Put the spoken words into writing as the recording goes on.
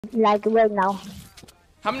like right now.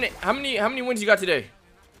 How many wins you got today?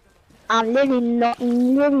 I'm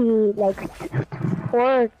literally like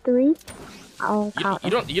 4 or 3. I don't count.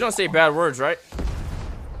 You don't say bad words, right?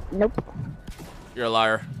 Nope. You're a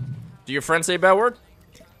liar. Do your friends say bad word?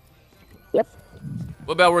 Yep.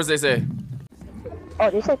 What bad words they say? Oh,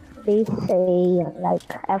 they say like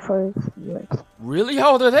efforts. Words. Really?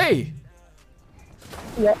 How old are they?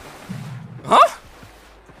 Yep. Huh?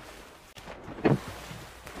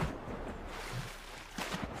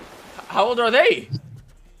 How old are they?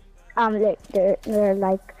 They're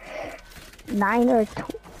like 9 or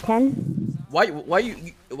 10. Why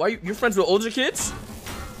you're friends with older kids?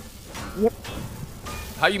 Yep.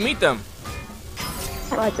 How you meet them?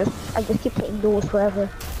 I just keep playing duels forever.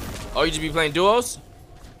 Oh, you just be playing duos?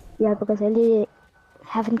 Yeah, because I really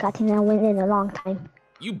haven't gotten a win in a long time.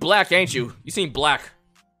 You black, ain't you? You seem black.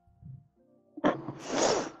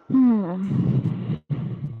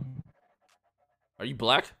 Are you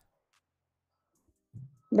black?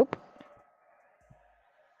 Nope.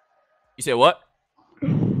 You said what?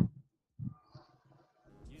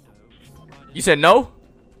 You said no?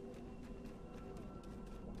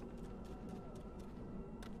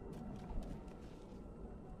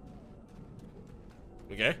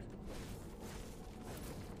 Okay. I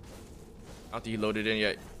don't think you loaded in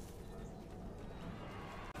yet.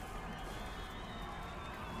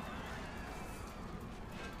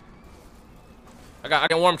 I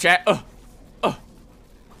got warm chat.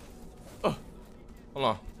 Hold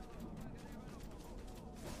on.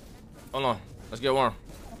 Hold on. Let's get warm.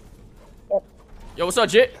 Yep. Yo, what's up,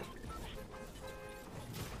 Jit?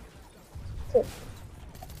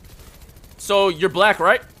 So you're black,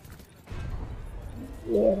 right?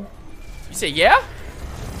 Yeah. You say yeah?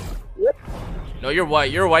 Yep. No, you're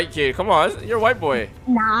white. You're a white kid. Come on, you're a white boy.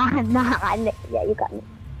 Nah. Yeah, you got me.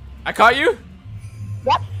 I caught you?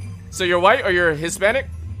 Yep. So you're white or you're Hispanic?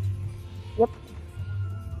 Yep.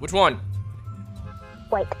 Which one?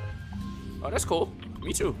 White. Oh, that's cool.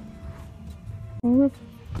 Me too.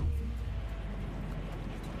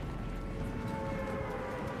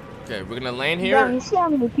 Okay, we're gonna land here. Yeah, you see how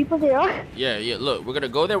many people there are? Yeah, look, we're gonna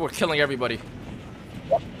go there. We're killing everybody.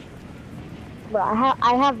 Yep. Bro,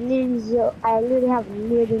 I have literally zero. I literally have I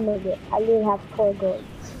literally have 4 golds.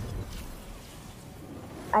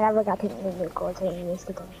 I never got any golds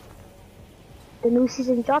yesterday. The new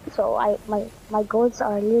season dropped, so my golds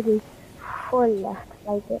are literally 4 left.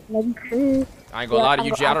 Like maybe 3. I ain't gonna lie to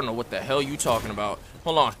you, Jay. I don't know what the hell you talking about.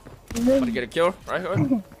 Hold on. I'm about to get a kill right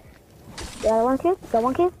here. Yeah, one kill. Got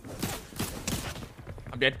 1 kill.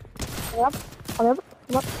 I'm dead. Yep. I'm up.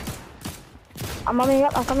 I'm coming up.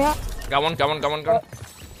 I'm coming up. Got one.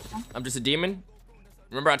 I'm just a demon.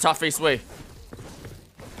 Remember, I top face way.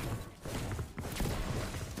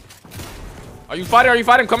 Are you fighting?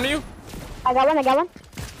 I'm coming to you. I got one.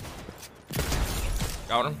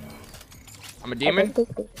 Got him. I'm a demon.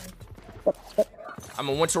 Yep. I'm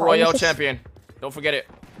a Winter Royale champion. Don't forget it.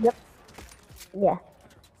 Yep. Yeah.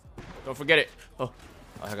 Don't forget it. Oh,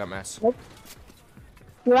 I got mass. Nope.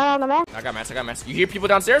 You want on the map? I got mass. You hear people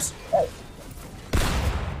downstairs?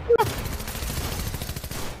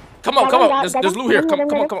 Come on. There's loot here. Come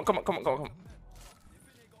on.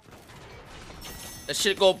 That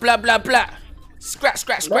shit go blah blah blah. Scratch.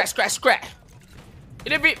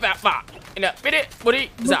 In a bit, in a bit,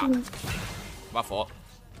 buddy. Zap. My fault.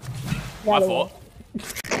 Nah,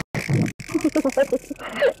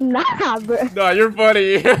 bro. Nah, you're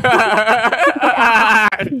funny.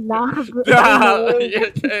 Nah, bro. Nah,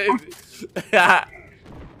 you're crazy. Alright,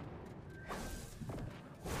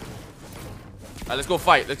 let's go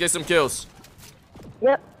fight. Let's get some kills.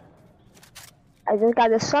 Yep. I just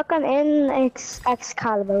got the shotgun and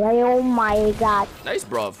Excalibur, right? Oh my god. Nice,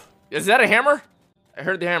 bruv. Is that a hammer? I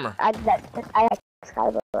heard the hammer. I have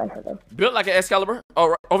Excalibur rifle. Built like an Excalibur. Oh,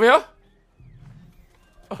 right. Over here?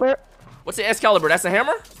 Where? What's the Excalibur? That's a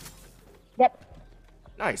hammer? Yep.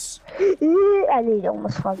 Nice. I need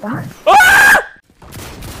almost fall down. Ah!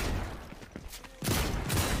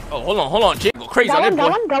 Oh, hold on. Jake, go crazy on that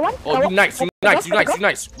boy. Go on. Oh, you nice. Where's the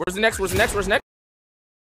next? Where's the next?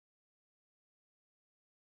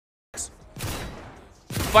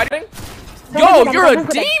 Fighting? Yo, you're a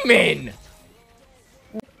demon!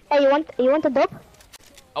 Hey, you want the dope?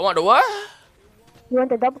 I want the what? You want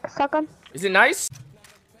the dope shotgun? Is it nice?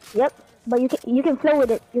 Yep. But you can flow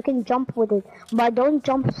with it. You can jump with it. But don't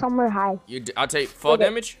jump somewhere high. I'll take fall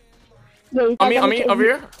damage? Yeah, you can. On me, over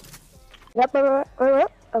here? Yep, over. Okay.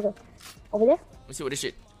 Over there? Let me see what this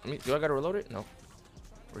shit. Do I gotta reload it? No.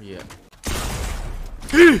 Where you at?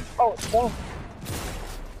 Oh, damn.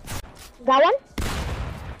 Got one?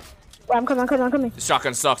 Well, I'm coming. The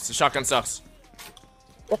shotgun sucks. The shotgun sucks.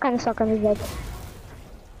 What kind of shotgun is that?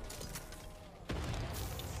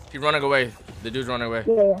 He's running away. The dude's running away.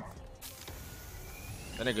 Yeah.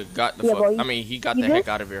 That nigga got the Yeah, fuck. boy. I mean, he got You the good? heck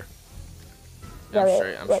out of here. Yeah, Yeah, I'm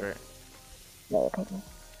straight. I'm wait. straight. Yeah, okay.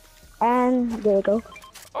 And there you go.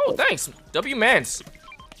 Oh, thanks. W Mans.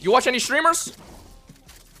 You watch any streamers?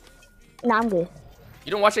 Nah, I'm good.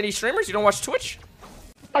 You don't watch any streamers? You don't watch Twitch?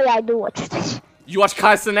 Oh yeah, I do watch this. You watch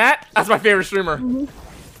Kai Cenat? That's my favorite streamer. Mm-hmm.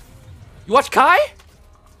 You watch Kai?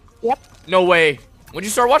 Yep. No way. When'd you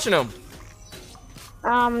start watching him?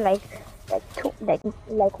 Like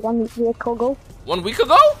 1 week ago. 1 week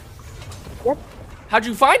ago? Yep. How'd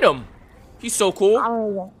you find him? He's so cool. I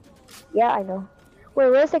don't know. Yeah, I know. Wait,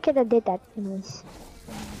 where's the kid that did that? Anyways.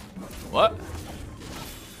 What?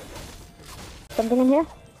 Something in here?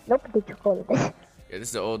 Nope, did you call it this? Yeah, this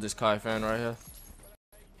is the oldest Kai fan right here.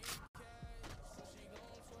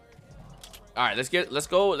 All right, let's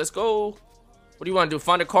go. What do you want to do?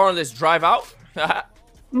 Find a car and let's drive out?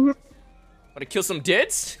 Mm-hmm. Want to kill some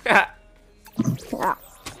dids? Yeah.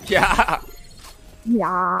 Yeah.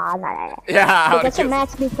 Nah. Yeah. Let's get some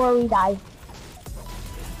mats before we die.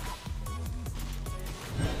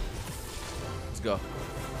 Let's go.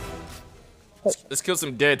 Let's kill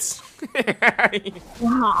some dids.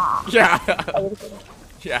 Yeah. Yeah.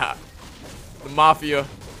 Yeah. The mafia.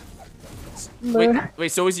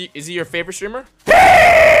 Wait. So is he your favorite streamer?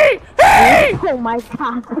 Hey! Oh my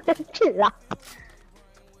god. Chill out.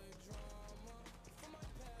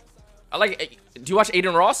 I like. Do you watch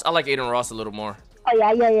Aiden Ross? I like Aiden Ross a little more. Oh yeah.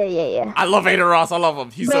 I love Aiden Ross. I love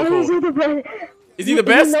him. He's so Bro, cool. the best. Is he the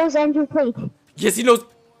best? He knows Andrew Tate. Yes, he knows.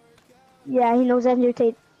 Yeah, he knows Andrew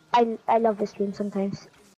Tate. I love his stream sometimes.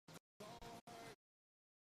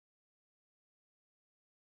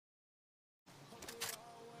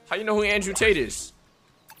 How you know who Andrew Tate is?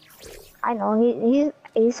 I know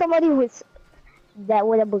he's somebody with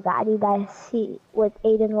a Bugatti that see with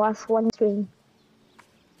Aiden Ross one stream.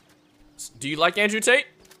 Do you like Andrew Tate?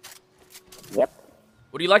 Yep.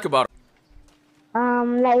 What do you like about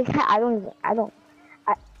him? Like I don't.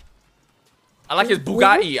 I like his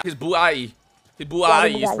Bugatti. His Bugatti is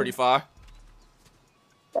Bugatti. pretty far.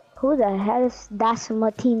 Who the hell is Das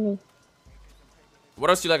Martini? What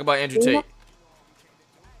else do you like about Andrew Tate?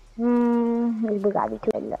 His Bugatti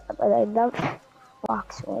too. But I love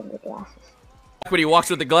walks with the glasses. When he walks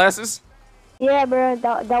with the glasses? Yeah, bro.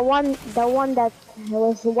 The one that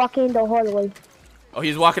was walking in the hallway. Oh,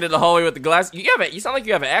 he's walking in the hallway with the glasses. You sound like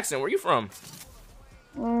you have an accent. Where are you from?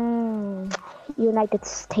 United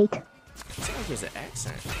States. You sound like he has an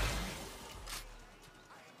accent.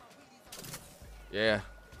 Yeah.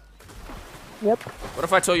 Yep. What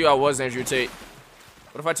if I told you I was Andrew Tate?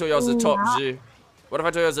 What if I told you I was a top G? What if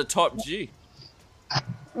I told you I was a top G?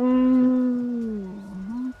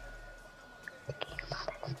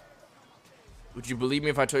 Would you believe me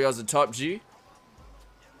if I told you I was a top G?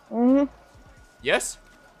 Yes?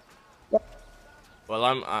 Yep. Well,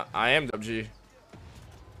 I am top G.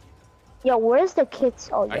 Yo, where's the kids?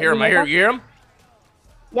 Oh, I hear him. You hear him?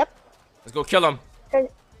 Yep. Let's go kill him.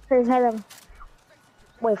 First, have him.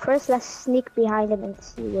 Wait, first let's sneak behind him and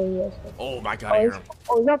see where he is. Oh my god, I hear him.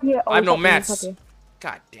 Oh, he's up here. Oh, I have no he's up here, mats. he's up here.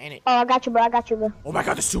 God damn it. Oh, I got you, bro. Oh my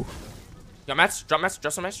god, there's two. Got mats? Drop mats?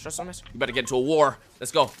 Drop some mats? You better get into a war.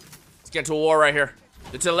 Let's go. Let's get into a war right here.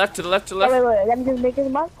 To the left. Wait. Let me just make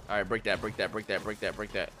this mark. Alright, break that.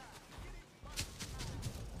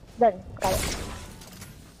 Done. Got it.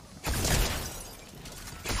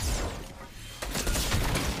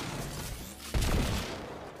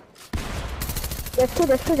 There's two.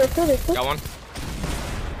 Got one.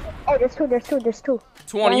 Oh, there's two.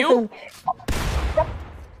 Two on you? Yep.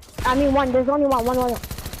 I mean one. There's only one. One.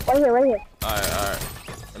 Right here. Alright.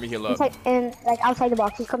 Let me heal up. Inside, and like outside the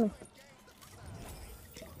box. He's coming.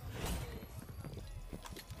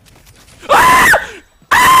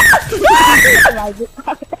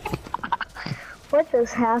 What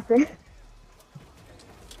just happened?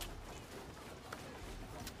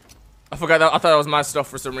 I forgot that. I thought that was my stuff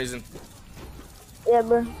for some reason. Yeah,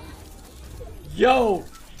 bro. Yo,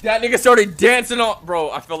 that nigga started dancing on.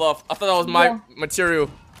 Bro, I fell off. I thought that was my material.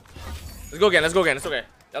 Let's go again. It's okay.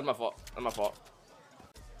 That's my fault.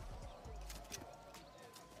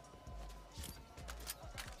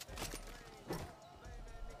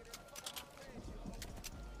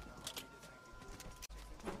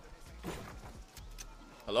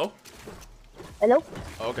 Hello? Hello?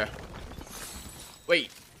 Oh, okay.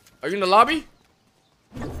 Wait, are you in the lobby?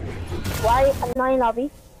 Why? I'm not in lobby.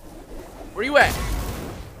 Where you at?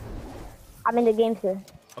 I'm in the game, sir.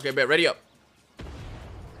 Okay, bet. Ready up.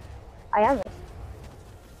 I am.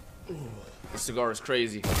 This cigar is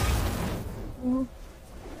crazy.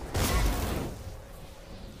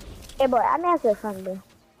 Hey boy, add me as your friend, bro.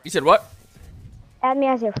 You said what? Add me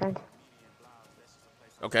as your friend.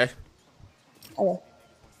 Okay. Okay.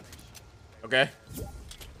 Okay.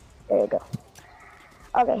 There you go.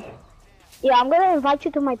 Okay. Yeah, I'm gonna invite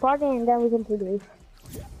you to my party and then we can do this.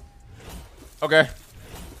 Okay.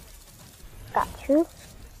 Got you.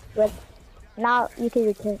 But now you can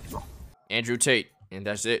return. Andrew Tate, and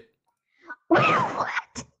that's it.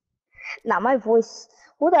 What? Now my voice.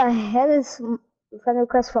 Who the hell is friend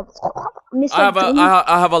request from? Mr.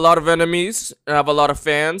 I have a lot of enemies. I have a lot of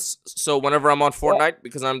fans. So whenever I'm on Fortnite,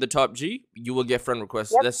 because I'm the top G, you will get friend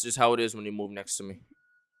requests. Yep. That's just how it is when you move next to me.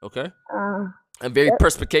 Okay. I'm Yep. very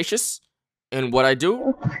perspicacious in what I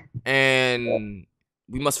do, and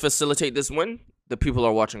we must facilitate this win. The people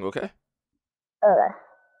are watching. Okay.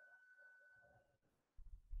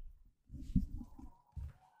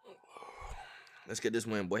 Let's get this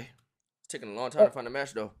win, boy. It's taking a long time to find a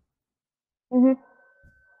match, though.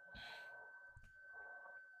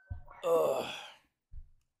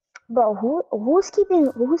 Bro, who's keep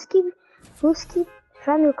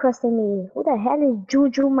friend requesting me? Who the hell is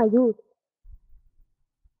Juju, my dude?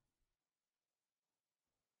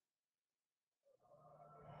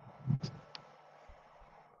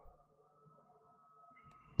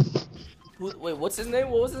 Wait, what's his name?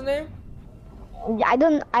 What was his name? I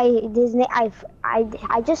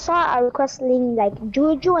just saw a request link like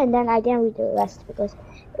Juju and then I didn't read the rest because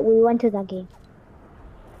we went to that game.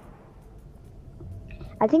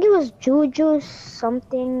 I think it was Juju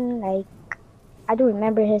something like I don't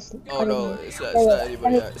remember his. Oh no, it's not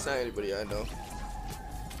anybody. It's not anybody I know.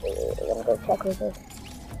 Let me go check with this.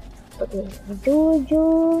 Okay,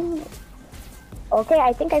 Juju. Okay,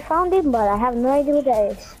 I think I found him, but I have no idea who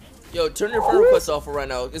that is. Yo, turn your friend requests off for right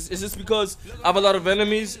now. It's just because I have a lot of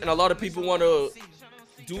enemies and a lot of people want to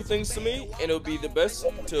do things to me, and it'll be the best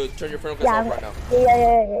to turn your friend requests off right now.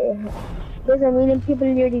 Yeah. There's a million people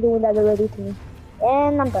literally doing that already to me.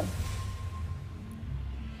 And I'm done.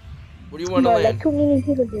 Where do you want to land? Like 2 million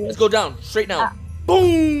people do it. Let's go down, straight down.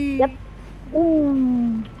 Boom! Yep.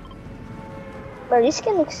 Boom. Bro, this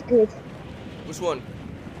skin looks good. Which one?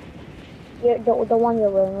 The one you're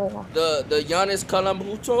wearing right now. The Giannis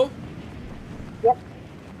Kalambuto? Yep.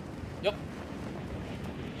 Yep.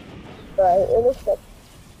 Bro, it looks good.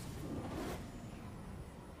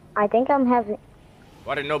 I think I'm having.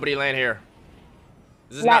 Why did nobody land here?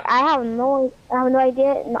 This is Like, not. I have no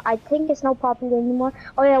idea. No, I think it's not popular anymore.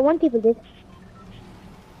 Oh yeah, one people did.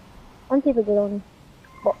 One people did only.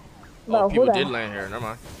 Oh, people did land here. Never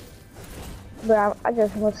mind. But I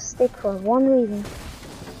just was stick for one reason.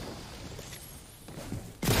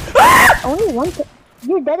 Only one.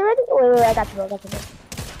 You're dead already? Wait, I got you.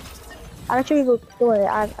 I'll actually go. Don't worry.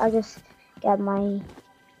 I just got my.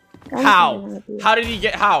 How? How did he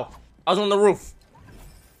get? How? I was on the roof.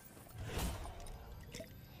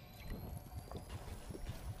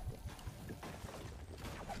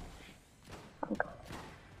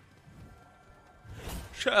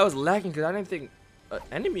 Sure, I was lagging because I didn't think an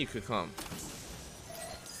enemy could come.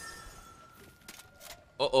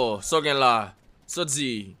 Sogenla,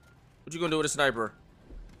 Sudzi, what you gonna do with a sniper?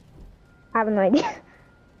 I have no idea.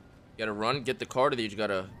 You gotta run, get the card, or you just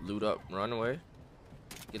gotta loot up, run away,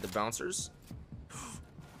 get the bouncers.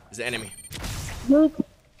 There's an enemy. Dude.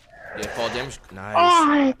 Yeah, fall damage. Nice.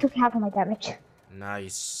 Oh, I took half of my damage.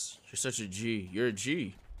 Nice. You're such a G. You're a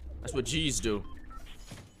G. That's what G's do.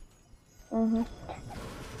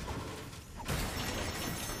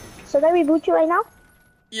 So they reboot you right now?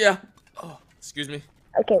 Yeah. Oh, excuse me.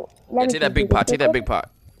 Okay. Yeah, take that big pot. Take that big pot.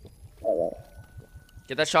 Okay.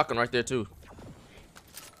 Get that shotgun right there too.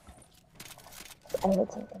 I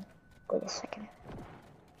heard something. Wait a second.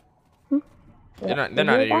 They're not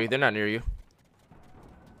near you. They're not near you.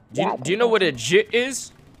 Do you know what a jit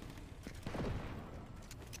is?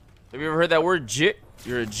 Have you ever heard that word, jit?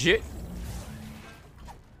 You're a jit?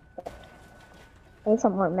 I need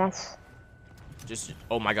some more mess. Just,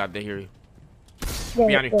 oh my god, they hear you.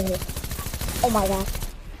 Behind you. Oh my god.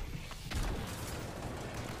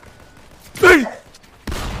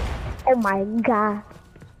 Oh my god.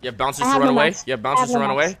 You have bouncers to run away? You have bouncers to run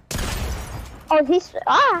away? Oh, he's,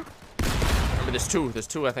 Remember, there's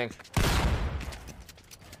two, I think.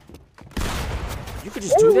 You could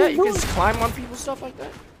just do that? You could just climb on people's stuff like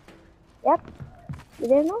that? Yep. You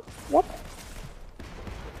didn't know? Yep.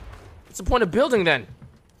 What's the point of building then?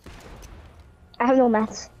 I have no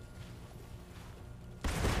mats.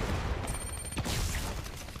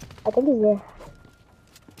 I think he's there.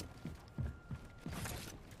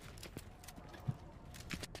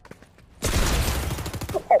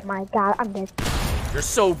 Oh my god, I'm dead. You're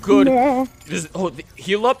so good. Yeah.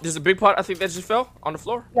 Heal up. There's a big pot. I think that just fell on the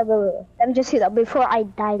floor. Yeah, let me just heal up before I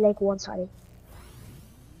die like one side.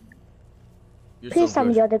 Please tell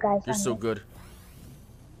me the other guys. You're so good.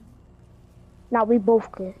 Now we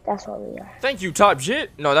both good. That's what we are. Thank you, top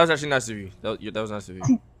shit. No, that was actually nice of you. That was nice of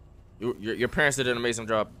you. Your parents did an amazing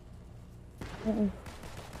job. You're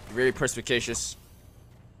very perspicacious.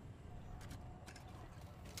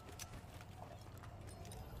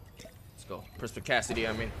 Let's go. Perspicacity,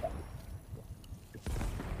 I mean.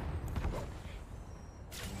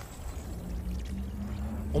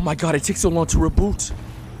 Oh my god, it takes so long to reboot.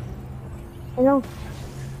 I know.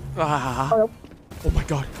 Ah. Oh my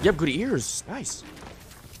god, you have good ears. Nice.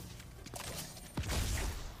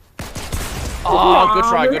 Oh, good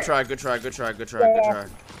try, good try, good try, good try, good try, good try.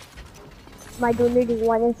 My dude really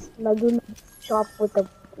wanted my dude shop with the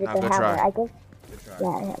hammer, I guess.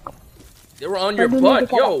 Yeah. They were on your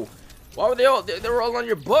butt, yo. Why were they all? They were all on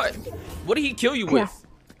your butt. What did he kill you with?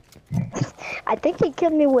 I think he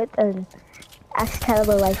killed me with an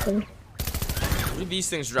Excalibur rifle. What do these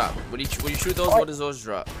things drop? When you shoot those, what does those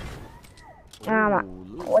drop?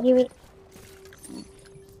 What do you mean?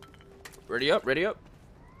 Ready up, ready up.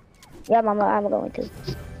 Yeah, Mama, I'm going to.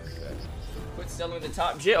 Quit selling the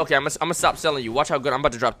top jet. Okay, I'm gonna stop selling you. Watch how good I'm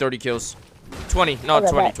about to drop 30 kills. 20, no,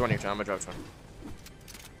 okay, 20. I'm gonna drop 20.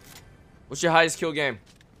 What's your highest kill game?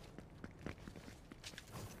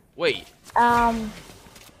 Wait. Oh,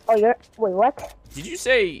 wait, what? Did you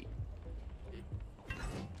say?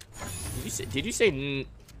 Did you say?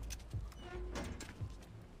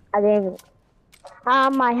 I didn't.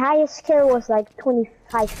 My highest kill was like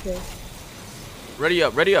 25 kills. Ready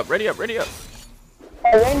up, ready up, ready up, ready up.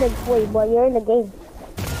 You're in the you're in the game.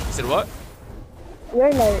 You said what? You're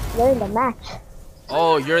in the match.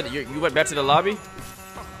 Oh, you went back to the lobby?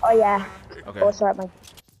 Oh yeah. Okay. Oh, sorry, my.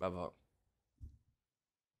 Bye.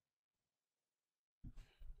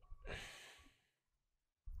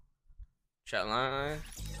 Chat line?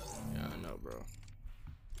 Yeah, I know, bro.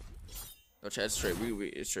 No, chat, it's straight.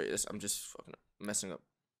 It's straight. I'm just fucking messing up.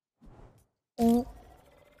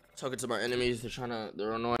 Talking to my enemies.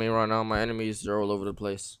 They're annoying me right now. My enemies, they're all over the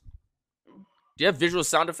place. Do you have visual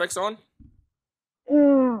sound effects on?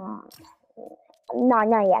 No,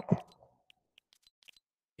 not yet.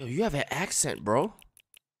 Yo, you have an accent, bro.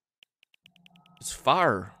 It's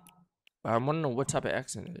fire. But I want to know what type of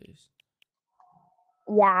accent it is.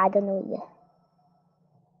 Yeah, I don't know yet.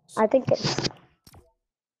 I think it's.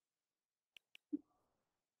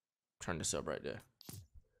 Turn this up right there.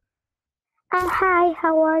 Hi,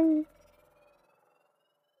 how are you?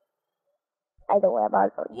 I don't worry about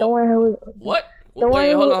it. Don't worry who. What? Don't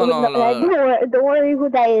Wait, hold on. Don't worry who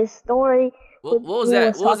that is. Don't worry. What was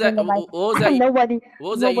that? What was that? What was that? Nobody. What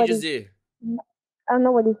was that you just did?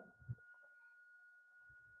 Nobody.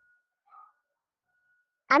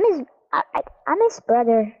 I'm his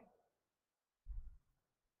brother.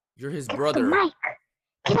 You're his brother. Get off the mic.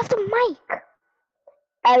 Get off the mic.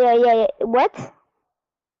 Yeah. What?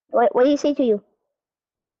 What did he say to you?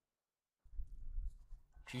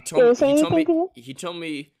 He told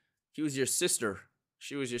me he was your sister.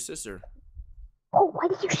 She was your sister. Oh, why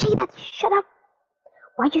did you say that? Shut up.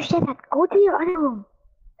 Why'd you say that? Go to your other room.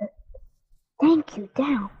 Thank you,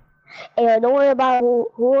 down. Hey, don't worry about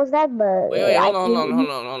who was that, but... Wait, hold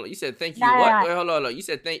on. You said thank you what? Wait, hold on. You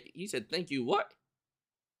said thank you what?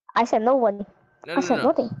 I said no one. No. I said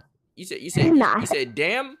nothing. You said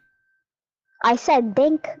damn? I said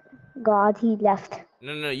thank God he left.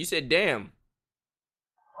 No, you said damn.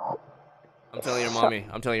 I'm telling your mommy.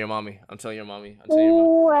 I'm telling your mommy. I'm telling your mommy. I'm telling your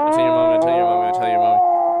mommy. I'm telling your mommy. I'm telling your mommy.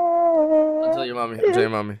 I'm telling your mommy. I'm telling your mommy. I'm telling your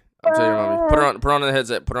mommy. I'm telling your mommy. Put her on the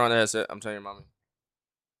headset. Put her on the headset. I'm telling your mommy.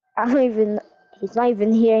 I don't even. He's not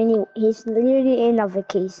even here. He's literally in a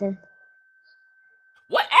vacation.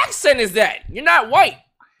 What accent is that? You're not white.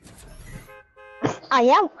 I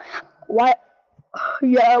am. What?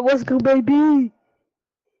 Yeah, what's good, baby?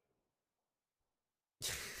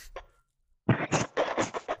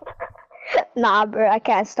 Nah, bro, I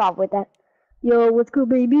can't stop with that. Yo, what's good,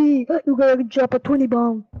 baby? You gotta drop a 20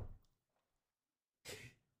 bomb.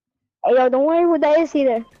 Hey, yo, don't worry who that is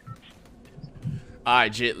either.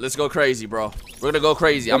 Alright, Jit, let's go crazy, bro. We're gonna go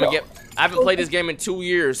crazy. I haven't played this game in 2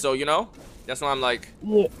 years, so you know? That's why I'm like,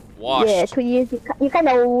 washed. Yeah, 2 years. You kind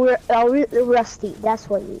of rusty. That's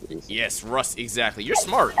what it is. Yes, rust, exactly. You're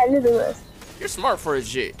smart. A little rusty. You're smart for a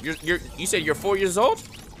Jit. You said you're 4 years old?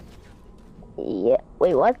 Yeah.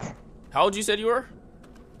 Wait, what? How old you said you were?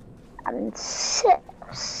 I'm six.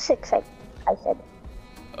 I said.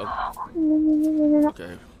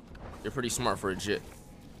 Okay. You're pretty smart for a Jit.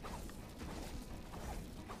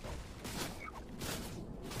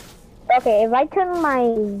 Okay, if I turn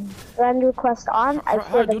my friend request on, I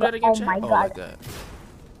swear to God, oh my God. Like that.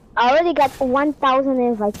 I already got 1,000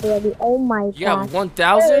 invites already. Oh my God. You have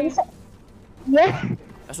 1,000? Yeah.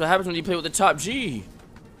 That's what happens when you play with the top G.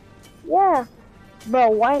 Yeah. Bro,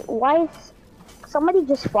 why is... Somebody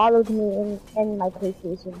just followed me in my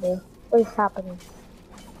PlayStation, bro. What is happening?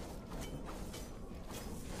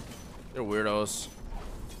 They're weirdos.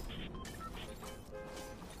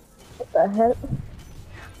 What the hell?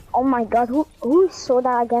 Oh my God, who saw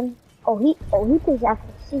that again? Oh he plays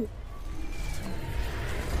FFC.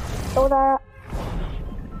 Soda.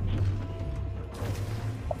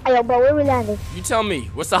 Ayo, bro, where we landing? You tell me.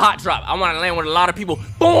 What's the hot drop? I want to land with a lot of people.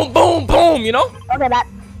 Boom, boom, boom. You know? Okay, that.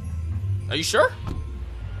 Are you sure?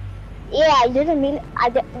 Yeah, I didn't mean.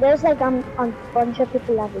 There's like a bunch of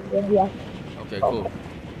people landing there. Yeah. Okay, cool.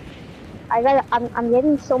 I'm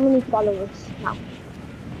getting so many followers now.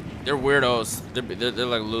 They're weirdos. They're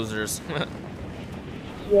like losers.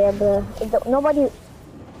 Yeah, bro. Nobody.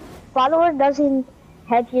 Follower doesn't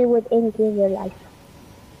help you with anything in your life.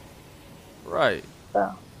 Right.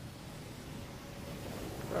 Bro.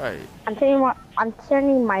 Right. I'm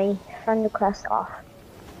turning my friend request off.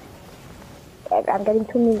 I'm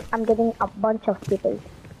getting a bunch of people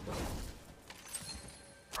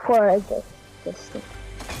for this thing.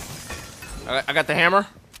 I got the hammer.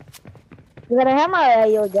 You got a hammer?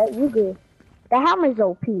 Yo, you good. The hammer is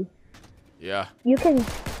OP. Yeah. You can.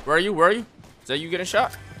 Where are you? Where are you? Is that you getting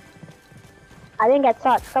shot? I didn't get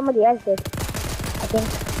shot. Somebody else did. I think.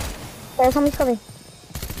 Oh, somebody's coming.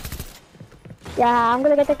 Yeah, I'm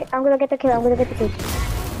gonna get the kill. I'm gonna get the kill. Where'd the kid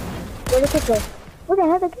go? Where the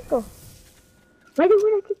hell did the kid go? Where did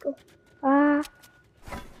the kid go?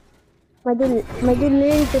 My dude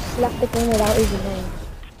literally just left the game without even knowing.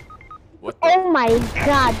 What the? Oh my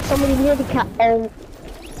God! Somebody near the cat.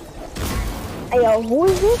 Yo, who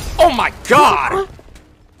is this? Oh my God!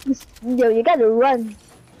 Yo, you gotta run.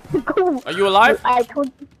 Go. Are you alive? I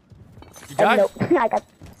told you. You died? No,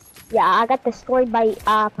 I got destroyed by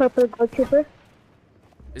purple gold trooper.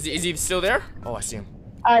 Is he still there? Oh, I see him.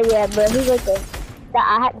 Oh yeah, bro, he's right there.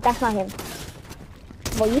 That's not him.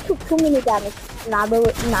 Well, you took too many damage. Nah, bro,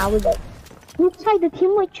 we're dead. Who tried to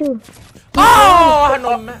team with you? Oh, I had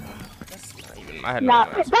no man. I had no man.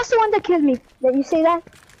 That's the one that killed me. Did you say that?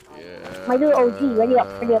 Yeah. My dude OG, ready up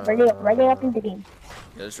in the game.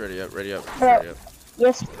 Yeah, just ready up. Bro,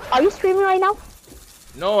 yes. Are you streaming right now?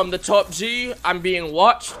 No, I'm the top G. I'm being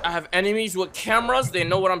watched. I have enemies with cameras. They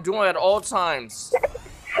know what I'm doing at all times.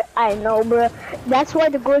 I know, bro. That's why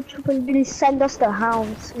the gold trooper really send us the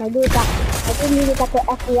hounds. My dude got the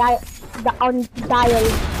FBI on dial.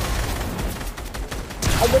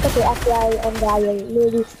 I did got the FBI on dial.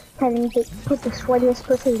 Literally telling me to put the sweatiest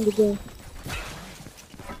person in the game.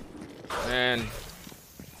 Man,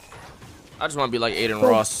 I just want to be like Aiden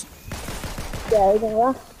Ross. Yeah, Aiden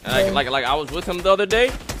Ross. And like I was with him the other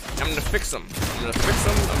day. I'm gonna fix him. I'm gonna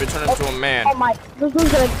turn him into a man. Oh my! His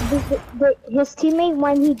teammate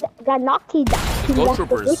when he got knocked, he Gold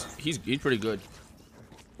Troopers. He's pretty good.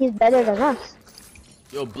 He's better than us.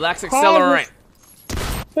 Yo, Black's accelerant.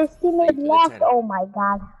 His teammate lost. Oh my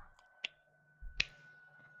God.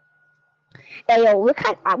 Hey, yo, we're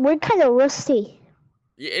kind of rusty.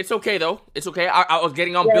 Yeah, it's okay though. It's okay. I was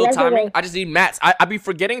getting on build timing. I just need mats. I be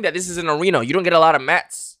forgetting that this is an arena. You don't get a lot of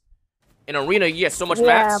mats. In arena, you get so much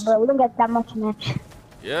mats. Yeah, but we don't get that much match.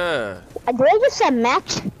 Yeah. Did I just say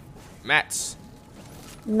match? Mats.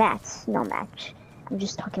 Mats, no match. I'm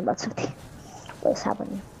just talking about something. What's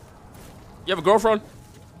happening? You have a girlfriend?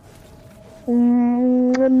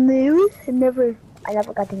 No, I never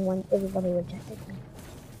got one. Everybody rejected me.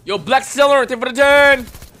 Yo, Black Accelerant, for the turn.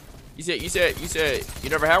 You said you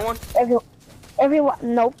never had one? Everyone,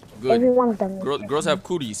 nope. Good. Every one of them. Girls have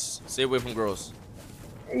cooties. Stay away from girls.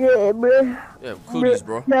 Yeah, bro. Yeah, cooties,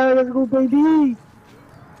 bro. Yeah, let's go, baby.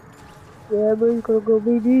 Yeah, bro, let's go,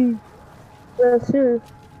 baby. Yes, sir.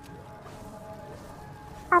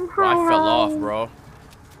 I'm high. Bro, I fell off, bro.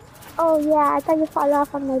 Oh yeah, I thought you fell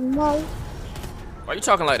off on my mouth. Why are you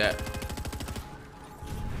talking like that?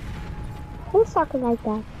 Who's talking like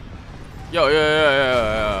that? Yo,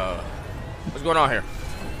 yeah. What's going on here?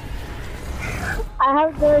 I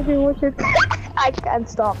have no idea what you're I can't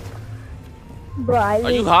stop. Bro, Are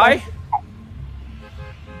you high?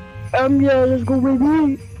 Yeah, let's go,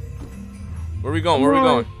 baby. Where we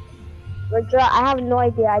going? I have no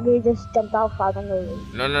idea. I really just jumped off. I don't know.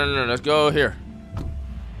 No. Let's go here.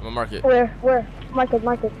 I'm gonna mark it. Where? Mark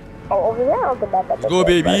it. Oh, over there? Okay, let's go,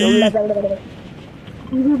 baby. Let's go,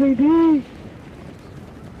 baby.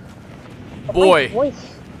 Boy. Boy.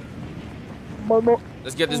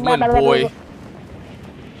 Let's get this money, boy.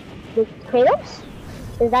 The Kratos?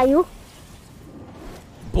 Is that you?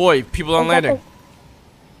 Boy, people on landing.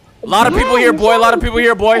 A lot of people here, boy. A lot of people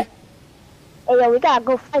here, boy. Hey, yo, we gotta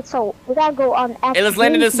go fight. So we gotta go on. Hey, let's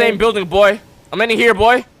land in the same building, boy. I'm landing here,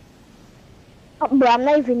 boy. Oh, bro, I'm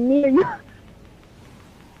not even near you.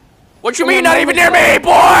 What you mean, not even near me,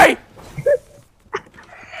 boy?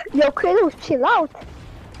 Yo, Kratos, chill out.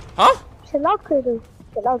 Huh? Chill out, Kratos.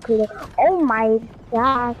 Chill out, Kratos. Oh my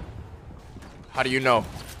god. How do you know?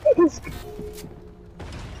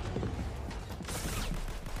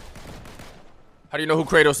 How do you know who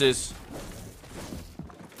Kratos is?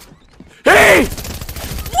 Hey!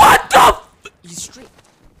 What the f— He's straight.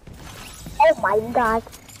 Oh my god.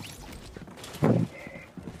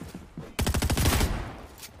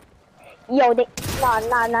 Yo,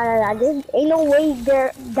 nah. There ain't no way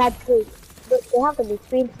they're that good. They have to be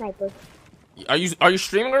stream snipers. Are you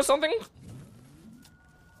streaming or something?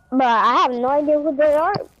 But I have no idea who they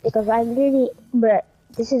are because I literally, but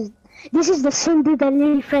this is the same dude that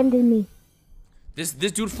literally friended me. This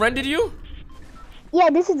dude friended you? Yeah,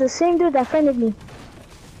 this is the same dude that friended me.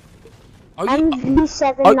 Are you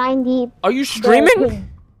 790. Are you streaming?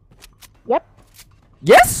 Yep.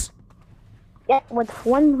 Yes? Yeah, with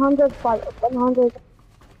 100 followers. 100.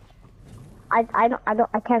 I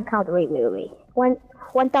can't count. Wait.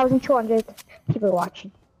 1,200 people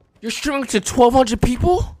watching. You're streaming to 1,200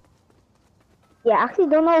 people? Yeah, I actually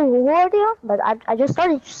don't know who they are, but I just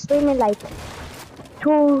started streaming like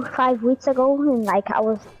 5 weeks ago, and like I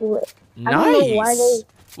was. Nice. I don't know why they.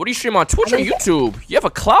 What do you stream on Twitch or YouTube? You have a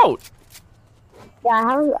clout.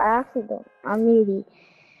 Yeah, I actually don't. I'm really.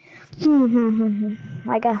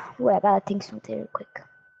 I gotta think something real quick.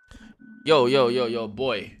 Yo,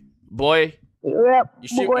 boy. Yep, You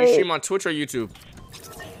stream on Twitch or YouTube?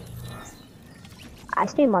 I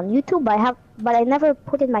stream on YouTube, but I never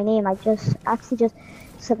put in my name. I just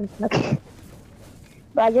said okay.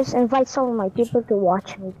 But I just invite some of my people to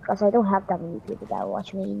watch me because I don't have that many people that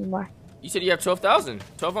watch me anymore. You said you have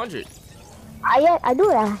 1,200. I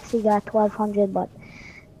do actually got 1,200, but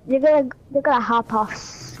they're gonna hop off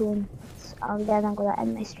soon. So then I'm gonna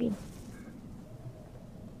end my stream.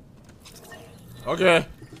 Okay.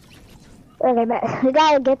 Okay, but we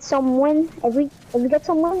gotta get some win. If we get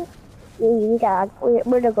some win, we're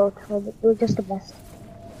the GOAT. We're just the best.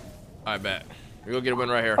 I bet. We're gonna get a win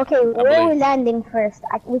right here. Okay, where are we landing first?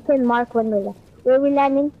 We can mark when we're landing. Where are we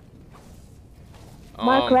landing?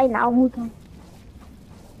 Mark right now. Who can?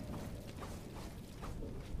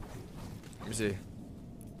 Let me see.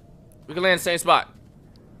 We can land same spot.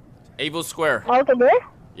 Able Square. Okay, there?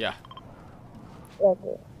 Yeah.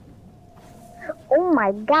 Okay. Oh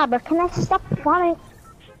my god, but can I stop falling?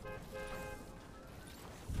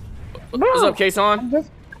 What's up, Kason?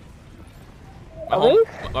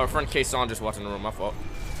 Our friend Kason just watching the room. My fault.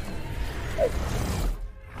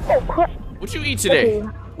 Oh crap. What you eat today? Okay.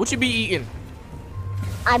 What you be eating?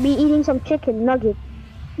 I be eating some chicken nuggets.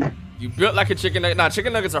 You built like a chicken nugget. Nah,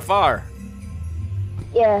 chicken nuggets are fire.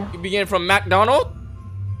 Yeah. You be getting from McDonald's?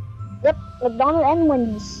 Yep, McDonald's and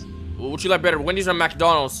Wendy's. What you like better, Wendy's or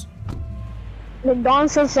McDonald's?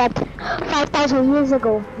 McDonald's is at 5,000 years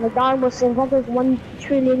ago. McDonald's was invented 1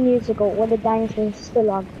 trillion years ago when the dinosaurs were still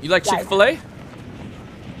on. You like Chick-fil-A?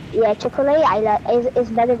 Yeah, Chick-fil-A is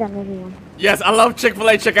better than everyone. Yes, I love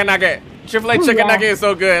Chick-fil-A chicken nugget. Chick-fil-A chicken nugget is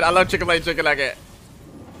so good. I love Chick-fil-A chicken nugget.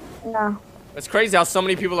 No. It's crazy how so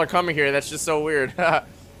many people are coming here. That's just so weird.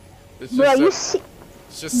 It's just Bro, so, you see,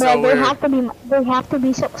 it's just so weird. There have to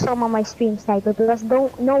be some of my stream snipers because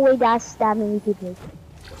no way that's that many people.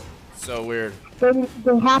 So weird.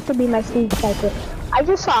 They have to be my stream sniper. I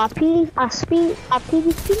just saw a PvP.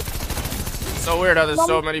 So weird how there's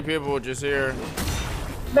so many people just here.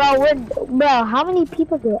 Bro, how many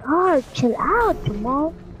people there are? Chill out,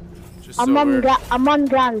 Jamal. I'm on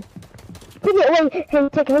ground. Wait, hey,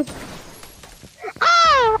 take it.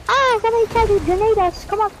 Somebody tried to grenade us.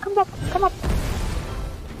 Come up. Come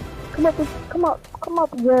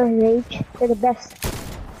up, YourRage. You're the best.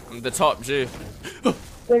 I'm the top G.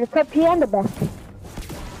 You're the top G and the best.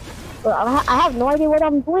 Bro, I have no idea what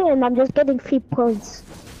I'm doing and I'm just getting 3 points.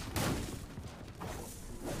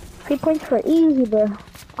 3 points for easy, bro.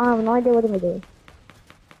 I have no idea what I'm doing.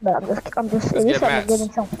 But I'm just getting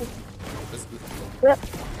something. Yep.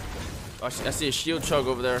 Oh, I see a shield chug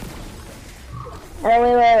over there. Oh,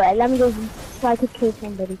 wait. Let me just try to kill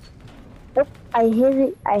somebody. Nope, I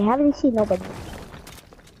haven't seen nobody.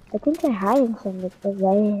 I think they're hiding something because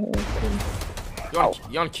I haven't seen.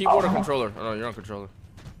 You on keyboard or controller? Oh no, you're on controller.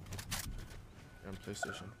 You're on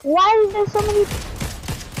PlayStation. Why is there so many?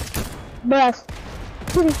 Bros.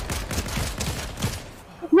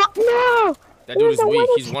 No! That dude is weak.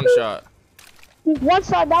 He's one shot. He's one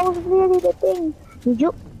shot. That was really the thing. Did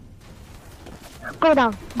you? Go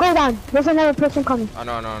down. Go down. There's another person coming. Oh,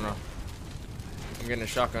 no. I'm getting a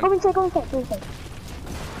shotgun. Go inside. Go inside.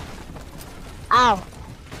 Ow.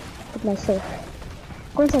 Put my safe.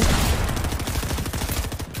 Go inside.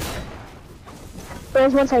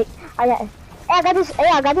 There's one side. I got this. Hey,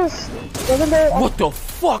 I got this. What the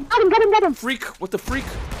fuck? Got him. Freak. What the freak?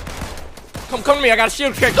 Come to me. I got a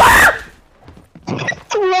shield kick.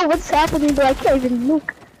 Whoa, what's happening, bro? I can't even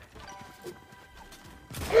look.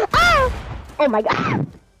 Ah! Oh my god.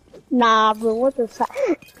 Nah, bro, what the fuck?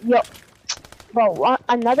 Yo. Bro,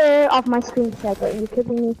 another of my screenshots. Are you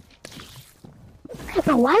kidding me?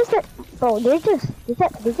 Bro, why is that? Bro, they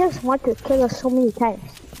just want to kill us so many times.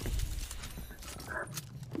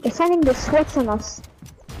 They're sending the switch on us.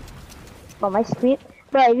 Bro, my screen.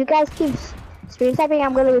 Bro, if you guys keep screen typing,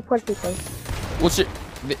 I'm gonna report people. What's your?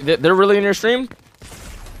 They're really in your stream?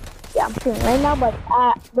 Yeah, I'm streaming right now, but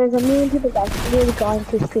there's a million people that's really going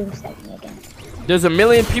to stream typing again. There's a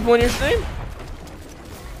million people in your stream?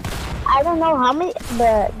 I don't know how many,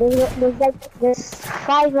 but there's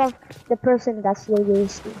 5 of the person that's really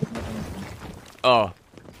streaming. Oh.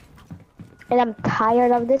 And I'm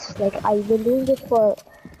tired of this. Like, I've been doing this for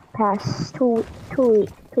past two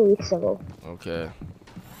weeks ago. Okay.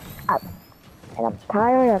 And I'm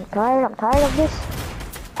tired of this.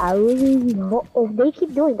 I really hope if they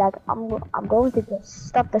keep doing that, I'm going to just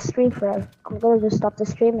stop the stream for. I'm going to just stop the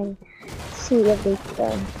stream and see if they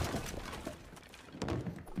can.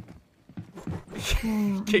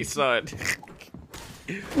 Case son.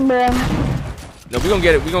 Bruh. No, we gonna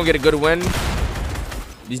get it. We gonna get a good win.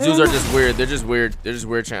 These dudes are just weird. They're just weird,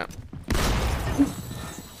 champ.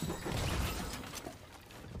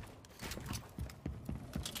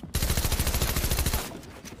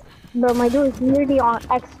 Bro, my dude is literally on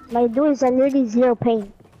X. My dude is on literally 0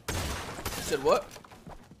 ping. You said what?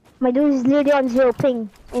 My dude is literally on 0 ping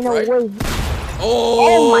in a way.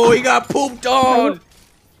 Oh, he got pooped on.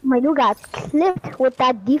 My dude got clipped with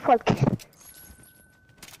that default.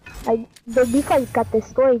 The default got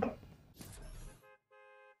destroyed.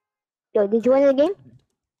 Yo, did you win the game?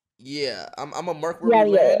 Yeah, I'm a mark where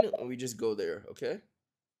we land, and we just go there, okay?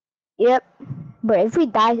 Yep. Bro, if we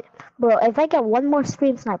die, bro, if I get one more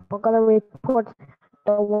stream snipe, I'm gonna report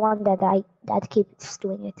the one that keeps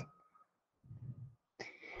doing it.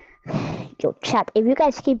 Yo, chat, if you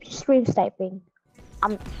guys keep stream sniping,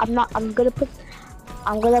 I'm gonna put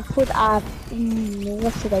what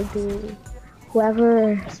should I do?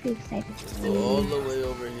 Whoever stream sniping. All the way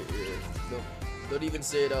over here. Don't even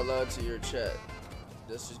say it out loud to your chat.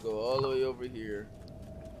 Let's just go all the way over here.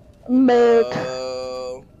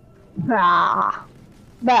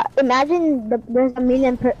 But imagine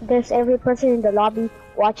there's every person in the lobby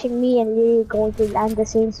watching me and literally going to land the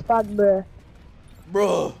same spot, bruh.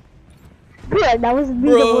 Bro, that was the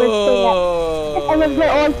worst thing. And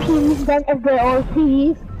if they're all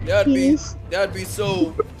peas, that'd be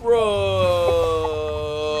so, bro.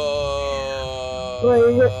 Bro,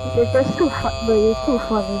 you're just too funny. Bro, you're too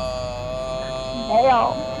funny.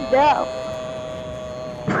 Damn.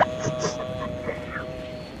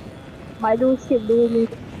 My dude's keep doing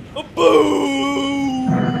it. Boom!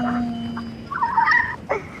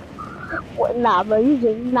 Nah, bro, you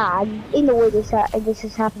just ain't no way this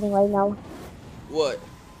is happening right now. What?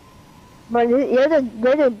 Bro, you're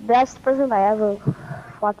the best person I ever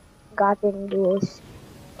got in duels.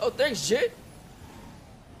 Oh, thanks, Jit.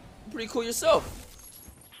 Pretty cool yourself.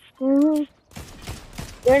 We're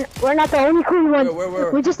not the only cool ones.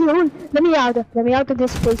 Where? We're just the only. Let me out of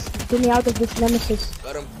this place. Get me out of this nemesis.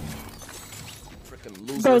 Got him. Freaking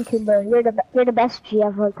loser. Thank you, bro. You're the best G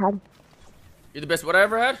of all time. You're the best what I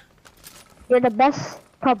ever had? You're the best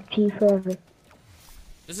top G forever.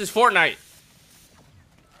 This is Fortnite.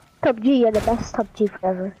 Top G, you're the best top G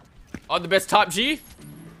forever. Oh, the best top G?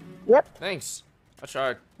 Yep. Thanks. I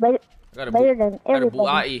tried. Better than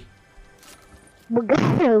everybody.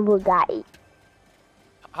 Bugatti.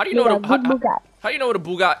 How do you know what a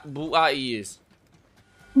Bugatti is?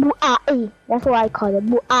 Bugatti. That's what I call it.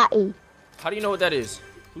 Bugatti. How do you know what that is?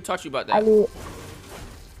 Who taught you about that?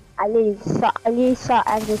 I literally saw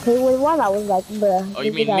Andrew Tate with one. I was like, bruh. Oh,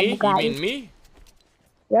 you mean me? Bugatti. You mean me?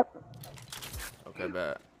 Yep. Okay,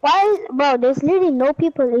 bad. Why, bro? There's literally no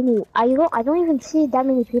people in you. I don't even see that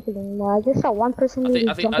many people anymore. I just saw one person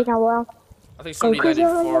jumping around. I think somebody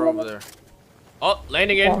landed far over there. Oh,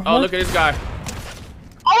 landing in. Oh, look at this guy.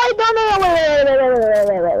 Oh,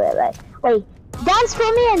 wait. Dance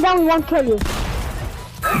for me and then won't kill you.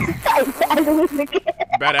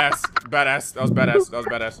 Badass. That was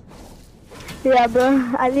badass. Yeah,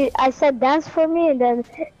 bro. I said dance for me, and then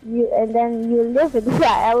you live with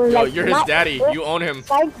that. I was Yo, like, you're his daddy. You own him.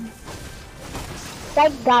 Psych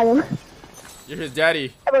got him. You're his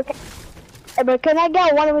daddy. But can I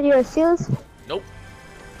get one of your seals? Nope.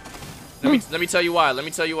 Let me tell you why. Let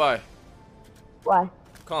me tell you why. Why?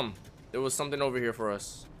 Come. There was something over here for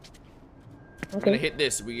us. Okay. We're gonna hit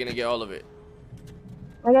this. We're gonna get all of it.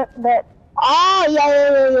 I got that. Oh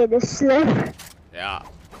yeah. The slip. Yeah.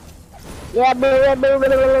 Yeah, bro.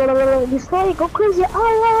 This guy go crazy.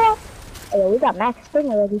 Oh yeah. Oh, we got max spring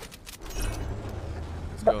already.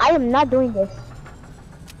 But I am not doing this.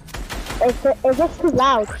 It's just too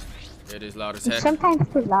loud. It is loud as heck. It's sometimes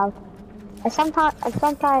too loud. And sometimes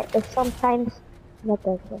not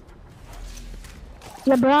that good.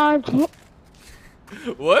 LeBron James.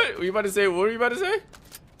 What? What you about to say? What were you about to say?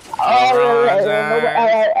 LeBron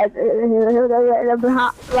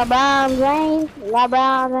James.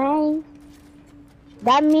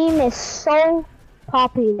 That meme is so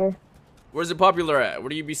popular. Where's it popular at? Where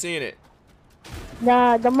do you be seeing it?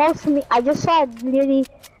 The most I just saw it literally.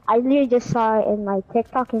 I literally just saw it in my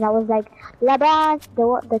TikTok, and I was like, LeBron.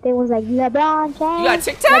 The thing was like LeBron James. You got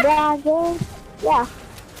TikTok? LeBron James. Yeah.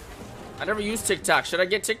 I never used TikTok. Should I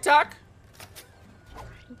get TikTok?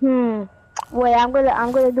 Wait, I'm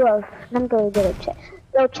gonna get a chat.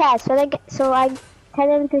 So chat. So I tell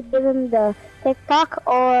him to give him the TikTok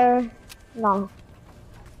or no.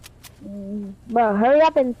 Bro, hurry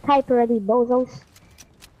up and type already, bozos.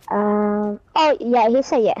 Oh yeah, he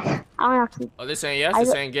said yes. I'm actually. Oh, they're saying yes. They're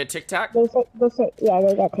saying get TikTok. They said yeah,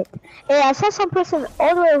 they got TikTok. Hey, I saw some person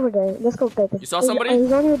all the way over there. Let's go get him. You saw somebody?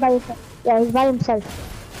 He's only by himself. Yeah, he's by himself.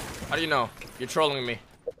 How do you know? You're trolling me.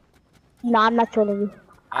 No, I'm not trolling you.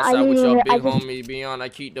 I saw with your big homie Beyond. I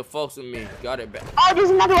keep the folks with me. Got it back. Oh, there's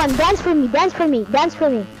another one. Dance for me. Dance for me. Dance for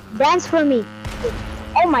me. Dance for me.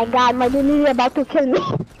 Oh my God, my dude is about to kill me.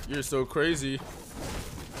 You're so crazy.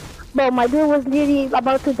 Bro, my dude was literally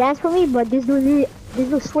about to dance for me, but this dude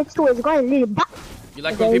switched to his gun and literally back. You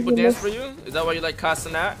like when people dance for you? Is that why you like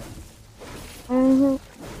Castanat? Bro.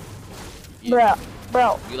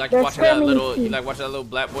 You like watching that little? You like watching that little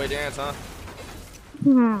black boy dance, huh?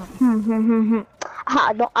 We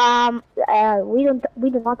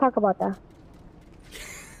do not talk about that.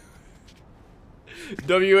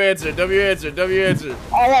 W answer. No,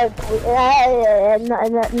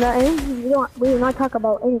 we do not talk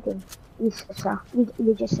about anything. You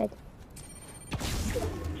just said.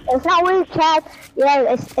 It's not real, chat.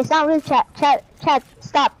 Yeah, it's not real, chat. Chat,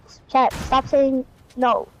 stop. Chat, stop saying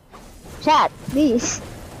no. Chat, please.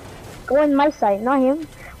 Go on my side, not him.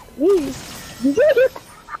 Please. Did you hear?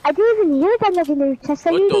 I didn't even hear that legendary chest.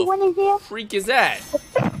 Are you the one in here? Freak is that?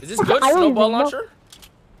 Is this good? Snowball launcher?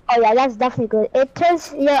 Oh yeah, that's definitely good. It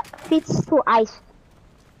turns your feet to ice.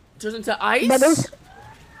 It turns into ice?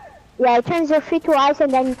 Yeah, it turns your feet to ice,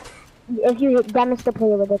 and then if you damage the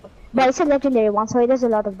player with it. But it's a legendary one, so it does a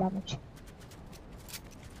lot of damage.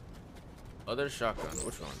 Other shotgun.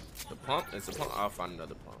 Which one? The pump? It's the pump. I'll find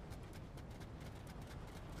another pump.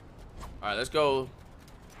 Alright, let's go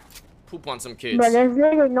poop on some kids. But there's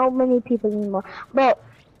literally not many people anymore. But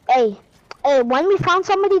hey, when we found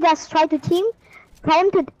somebody that's tried to team, I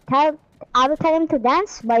will tell him to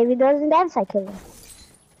dance, but if he doesn't dance, I kill him.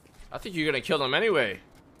 I think you're gonna kill him anyway.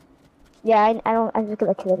 Yeah, I'm just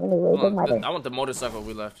gonna kill him anyway. Doesn't matter. I want the motorcycle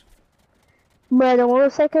we left. But the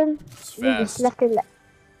motorcycle, it's we just left it.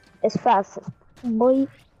 It's fast, boy.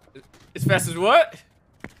 It's fast as what?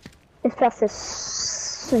 It's fast as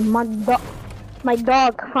my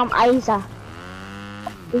dog from Isa.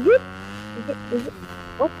 Is it?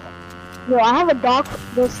 What? Yo, I have a dog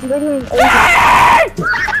that's literally in Asia.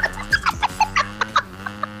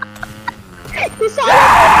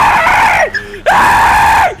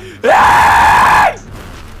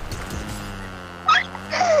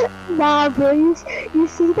 Nah, bro, you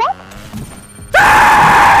see that?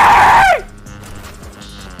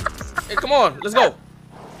 Hey, come on, let's go.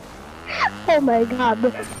 Oh my God.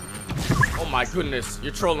 Oh my goodness,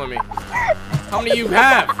 you're trolling me. How many you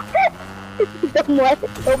have? Don't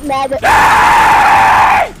matter.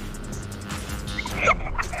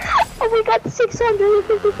 Oh my God,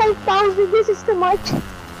 655,000. This is too much.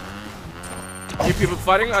 You people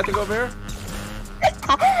fighting? I think over here.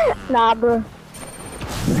 Nah, bro.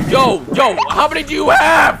 Yo, how many do you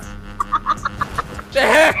have? The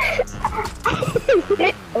heck?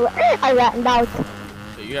 I ran out.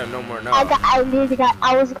 So you have no more now. I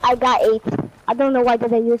got 8. I don't know why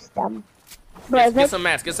did I use them. But get some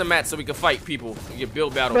mats so we can fight people. We can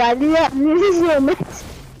build battle. Bro, this is your mats.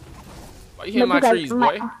 Why you hitting my trees,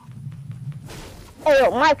 boy? Hey,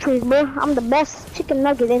 yo, my trees, bro. I'm the best chicken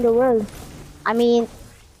nugget in the world. I mean,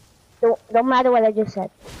 don't matter what I just said.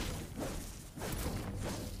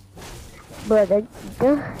 Bro, the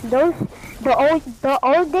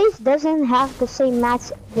old days doesn't have the same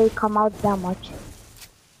maps. They come out that much.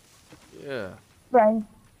 Yeah. Right.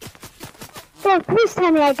 So please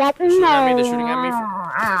tell me I got They're shooting at me. They're shooting at me.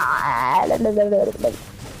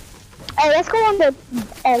 Hey, let's go on the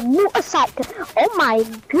motorcycle. Oh my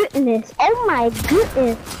goodness. Oh my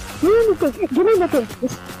goodness. Give me the thing.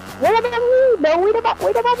 What about me? No, wait about me.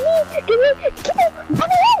 Give me,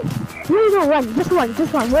 run in. No, run. Just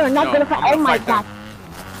one. We're not gonna fight. Oh my god.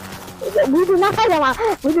 We do not fight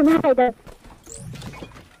them. We do not fight them.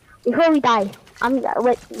 Before we die.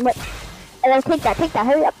 Wait. Take that.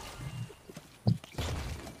 Hurry up.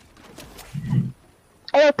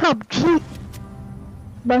 Hey, come, jeez.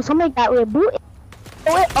 But somebody got rebooted.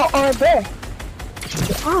 Oh, there.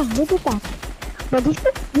 Oh, look at that. But this is,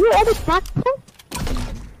 you ever back him?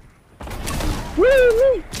 Me.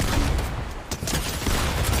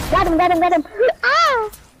 Got him.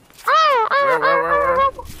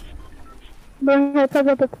 Where?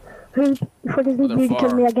 Hurry, before this dude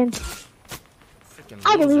kill me again.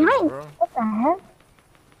 They're behind. Bro. What the hell?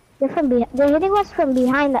 They're from behind. They're hitting us from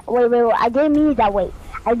behind. Wait. I didn't mean it that way.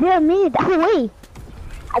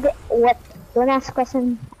 What? Don't ask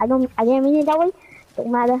questions. I didn't mean it that way.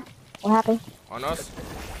 Don't matter. What happened? On us?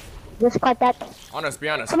 Just cut that. On us, be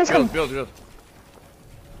honest. Build.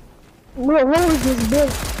 Bro, what was this build?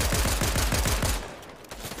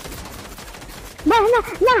 Nah.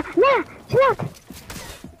 Chill out.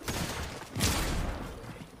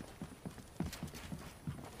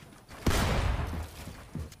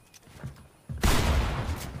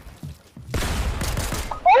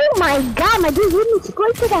 Oh my god, my dude hit me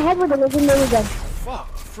straight to the head with a legendary gun.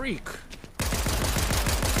 Fuck, freak.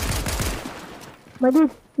 My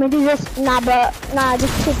dude just,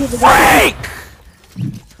 just shoot people. Freak!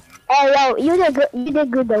 Hey, yo, you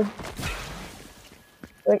did good though.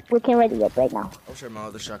 We can ready it right now. I'll share my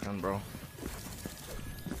other shotgun, bro.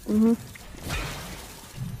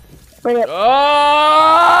 Ready up.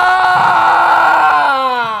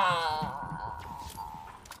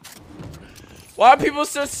 Why are people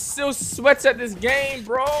still sweats at this game,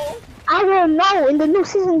 bro? I don't know. In the new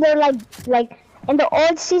season, they're like in the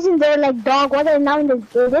old season, they're like dog water. Now in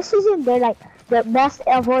this season, they're like the best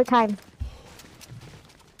of all time.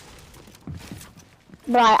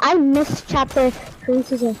 But I missed chapter 3,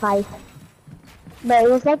 season 5. But it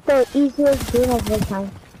was like the easiest game of all time.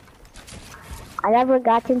 I never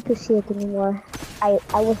gotten to see it anymore. I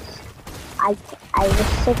was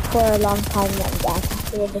sick for a long time like that.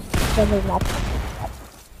 It was just very much.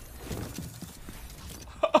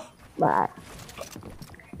 But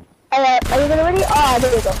are you gonna ready? Oh,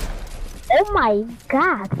 there you go. Oh my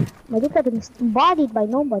god, my dick has been embodied by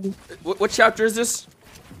nobody. What chapter is this?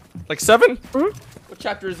 Like 7? Hmm? What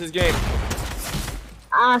chapter is this game?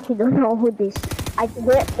 I actually don't know who this.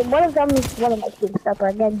 One of them is one of my team stopper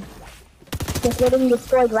again. Just getting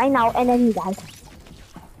destroyed right now, and then he died.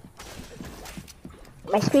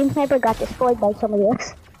 My screen sniper got destroyed by somebody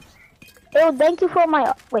else. Oh, thank you for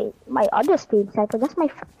my other screen sniper. That's my.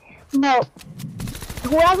 No,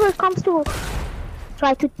 whoever comes to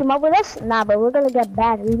try to team up with us, nah, but we're gonna get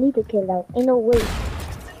banned. We need to kill them. In no way.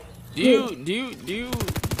 Do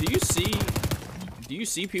you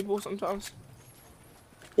see people sometimes?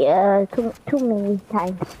 Yeah, too many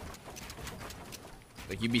times.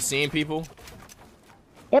 Like you be seeing people?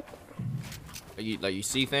 Yep. Like you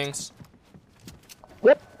see things?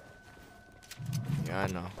 Yep. Yeah, I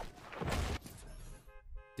know.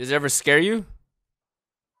 Does it ever scare you?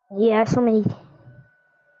 Yeah, so many.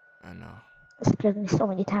 I know. It's scared me so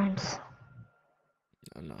many times.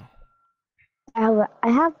 I know. I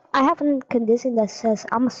have a condition that says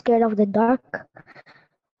I'm scared of the dark. I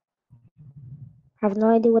have no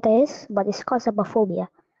idea what that is, but it's called a baphobia.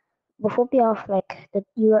 Baphobia of like that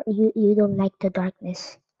you don't like the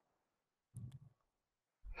darkness.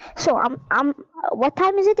 So what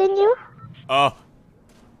time is it in you?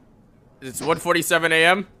 It's 1:47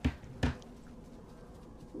 a.m.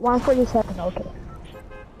 1:47. Okay.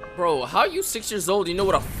 Bro, how are you 6 years old? You know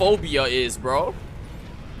what a phobia is, bro?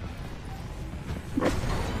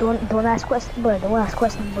 Don't ask questions, bro. Don't ask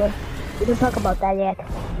questions, bro. We don't talk about that yet.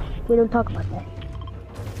 We don't talk about that.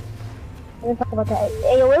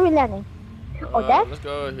 Hey, where are we landing? Oh, that? Let's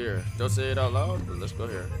go here. Don't say it out loud, but let's go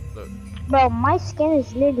here. Look. Bro, my skin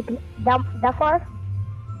is literally that far.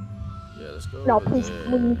 Yeah, let's go. No, please,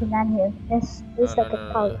 we need to land here. This like a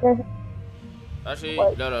power. Actually,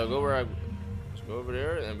 no, go where let's go over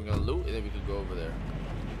there, and then we're gonna loot, and then we can go over there.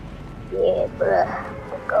 Yeah, bro.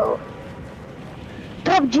 Let's go.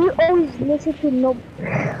 PUBG always listen to no.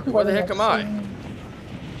 Where the heck am I?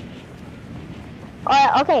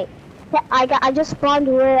 Alright, okay. I just spawned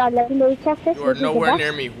where a legendary chest is. You are nowhere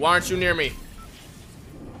near me. Why aren't you near me?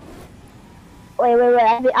 Wait.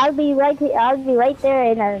 I'll be right here. I'll be right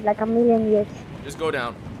there in like a million years. Just go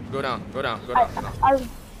down. Go down.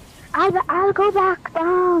 I'll go back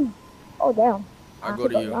down. Oh damn. I'll go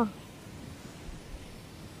to you. Down.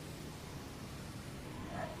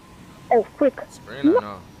 Oh quick. Screen or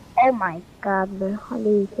no? Oh my god, bro.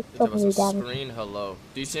 Holy, so many damage. Screen, hello.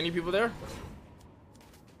 Do you see any people there?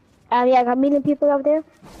 Yeah, I got a million people up there.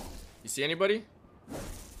 You see anybody?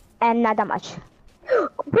 And not that much.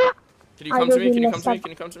 Can you come to me? Can you come to me?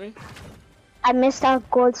 Can you come to me? I missed out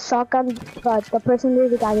gold shotgun, but the person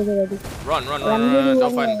really got it already. Run.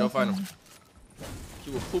 Don't fight him.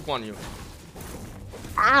 He will poop on you.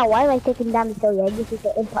 Ah, why am I taking damage so yeah? This is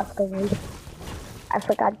the impulse grenade. I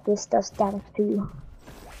forgot this does damage to you.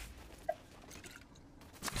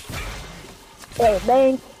 Hey,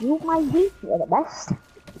 thank you, my G. You're the best.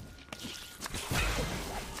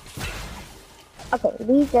 Okay,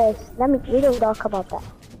 we don't talk about that.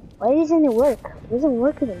 Why doesn't it work? It doesn't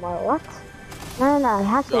work anymore. What? No, it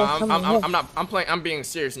has to work. I'm being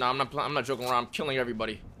serious now. I'm not joking around. I'm killing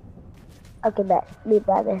everybody. Okay, be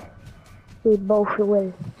better. We both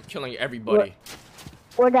will. I'm killing everybody.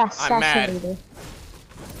 We're the assassin leader.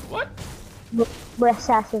 What? We're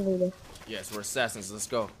assassin leader. Yes, we're assassins. Let's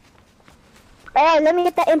go. Hey, let me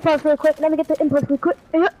get the impulse real quick.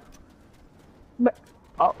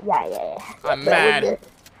 Oh, yeah. I'm mad.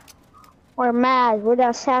 We're mad. We're the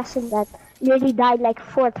assassin that nearly died like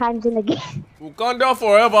 4 times in the game. Wakanda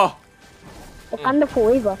forever. Wakanda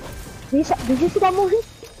forever. Did you see that movie?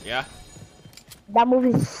 Yeah. That movie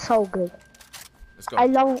is so good. Let's go. I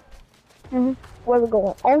love. Where we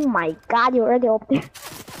going? Oh my God, you're already up there.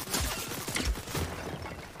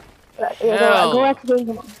 Hell. Go actually.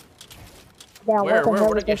 Damn, where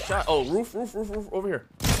did I get shot? Oh, roof, over here.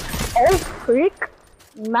 Oh, freak.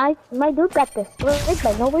 My dude got this. Freak,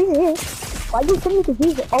 like nobody's here. Why you send me to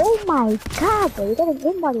Jesus? Oh my God, bro, you got an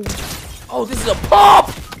inbody. Oh, this is a pump!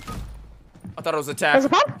 I thought it was a tack. There's a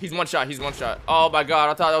pump? He's one shot. Oh my God,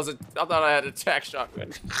 I thought I had a tack shot.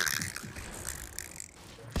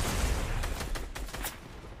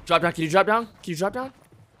 Drop down, can you drop down?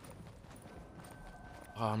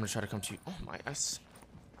 Oh, I'm gonna try to come to you. Oh my ass.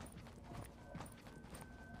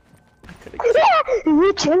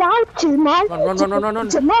 You chill out, Jamal. Run.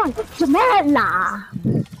 Jamal, nah.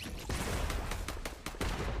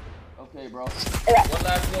 Okay, bro. One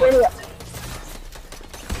last one.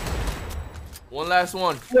 One last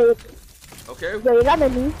one. Okay. Yo, you gotta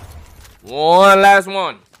leave. One last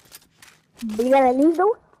one. You gotta leave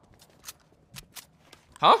though?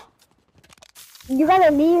 Huh? You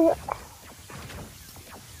gotta leave.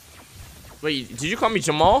 Wait, did you call me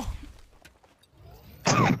Jamal?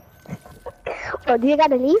 Oh, do you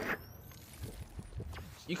gotta leave?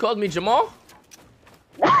 You called me Jamal?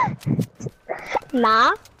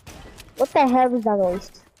 Nah. What the hell is that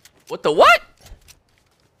noise? What the what?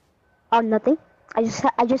 Oh, nothing. I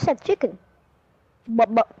just said chicken. But.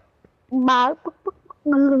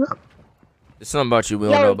 There's something about you we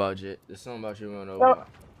don't know about, Jit. There's something about you we don't know about.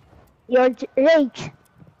 Your Rage.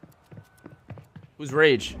 Who's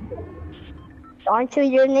Rage? Aren't you?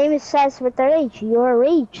 Your name is says with the Rage. You're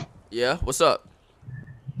Rage. Yeah, what's up?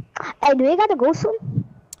 Hey, do we gotta go soon?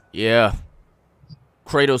 Yeah.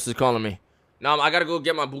 Kratos is calling me. Now I gotta go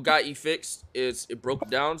get my Bugatti fixed. It broke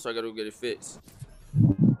down, so I gotta go get it fixed.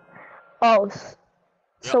 Oh,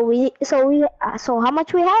 yep. So how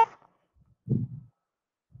much we have?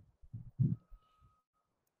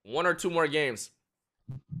 1 or 2 more games.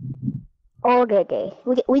 Okay.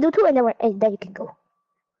 We do 2 and then you can go.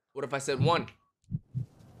 What if I said 1?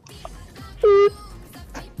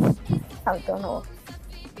 I don't know.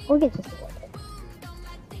 We can just do it.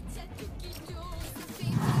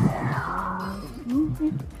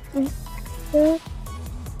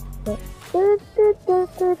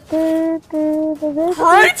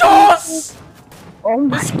 Kratos! Oh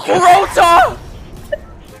my It's Crota!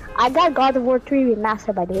 I got God of War 3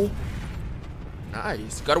 remastered, by the way.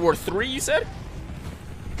 Nice. God of War 3, you said?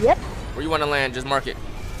 Yep. Where you want to land? Just mark it.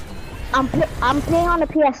 I'm playing on the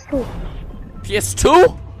PS2.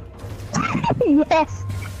 PS2? Yes.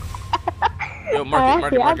 Yo,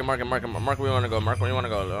 mark it. Mark where you want to go.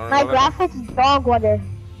 My graphics is dog water.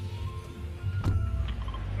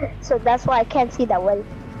 So that's why I can't see that well.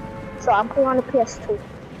 So I'm playing on the PS2.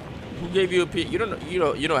 Who gave you a P? You don't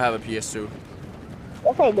have a PS2.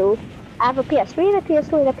 Yes, I do. I have a PS3 and a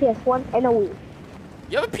PS2 and a PS1 and a Wii.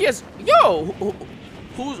 You have a PS? Yo,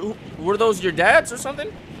 Were those your dad's or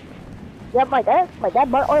something? Yeah, my dad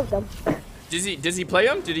bought all of them. Does he play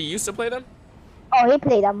them? Did he used to play them? Oh, he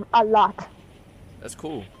played them a lot. That's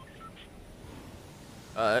cool.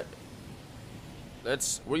 Where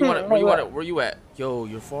you at? Yo,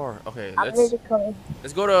 you're far. Okay, let's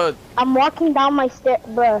go to. I'm walking down my stair,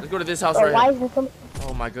 bro. Let's go to this house bro, right here.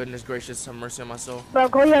 Oh my goodness gracious, have mercy on my soul. Bro,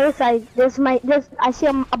 go the other side. I see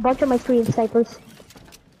a bunch of my stream snipers.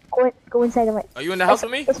 Go inside of it. Are you in the house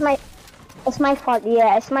with me? It's my fault.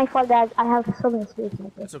 Yeah, it's my fault that I have so many stream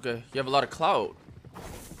snipers. That's okay. You have a lot of clout.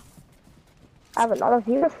 I have a lot of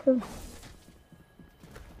viewers too.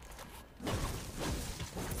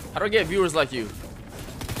 How do I get viewers like you?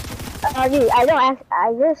 Dude, I don't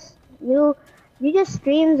ask. You just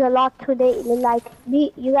streams a lot today. Like,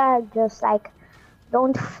 you gotta just like,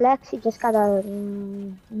 don't flex. You just gotta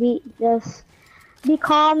be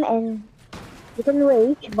calm, and you can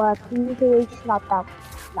rage, but you need to rage not that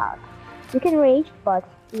loud. You can rage, but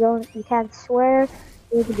you can't swear.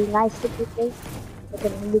 You need to be nice to people.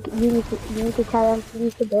 You need to tell them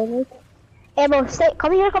please to donate. Hey bro,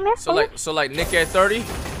 come here. So like Nick at 30?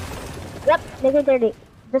 Yep, Nick at 30.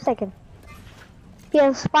 Just a second. He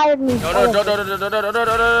inspired me. No.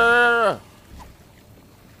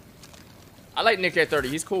 I like Nick at 30.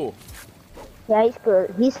 He's cool. Yeah, he's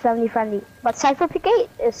good. He's family friendly. But Cypher PK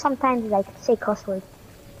is sometimes like say cuss words.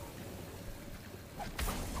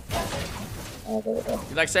 There we go.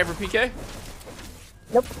 You like Cypher PK?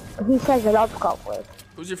 Nope. He says a lot of cuss words.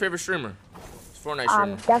 Who's your favorite streamer? It's Fortnite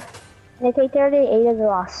streamer. Nick at 30, Aiden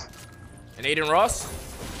Ross. And Aiden Ross?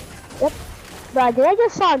 Yep. But did I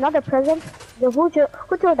just saw another present? Who threw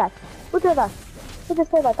that? Who just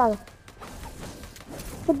threw that?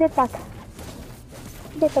 Who did that?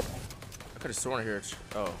 I could have sworn here.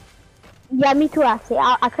 Oh. Yeah, me too actually.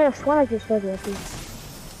 I could have sworn I just threw it.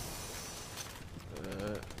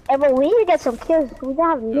 Hey, but we need to get some kills. We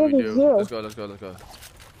have nearly zero. Let's go. Let's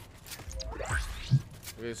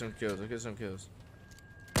get some kills.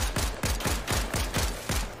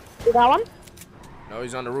 You got one? No,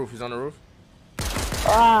 he's on the roof.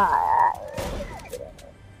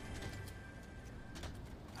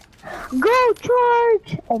 Go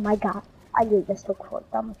charge! Oh my god. I did just took for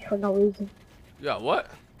damage for no reason. Yeah,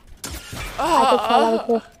 what?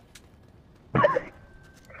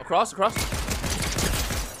 Across.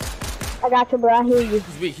 I got you, bro. I hear you.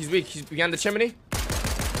 He's weak. He's behind the chimney.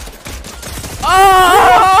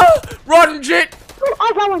 Ah! Run, Jit! Oh,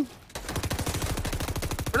 I got one.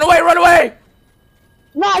 Run away!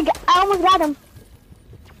 No, I almost got him.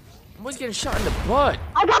 I'm always getting shot in the butt.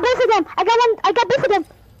 I got both of them. I got both of them.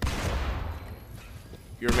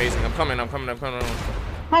 You're amazing. I'm coming. Hi. I'm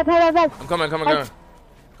coming.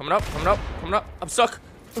 Coming up. I'm stuck.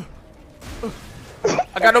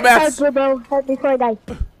 I got no bats. Help me, bro. Help me before I die.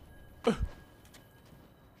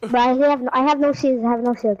 But I have no shield.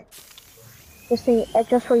 Just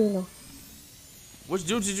so you know. Which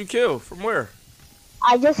dude did you kill? From where?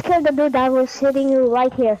 I just killed the dude that was hitting you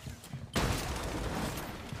right here.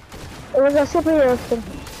 It was a superhero skin.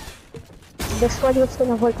 The sweatiest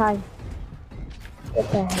skin of all time. What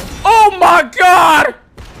the hell? Oh my god!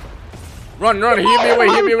 Run, he hit me away.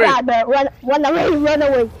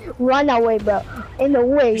 Run away, bro. In the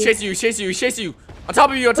way. He chased you. On top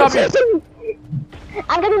of you.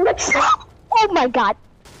 I'm gonna look. Oh my god.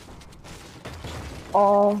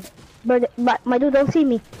 Oh, but my dude don't see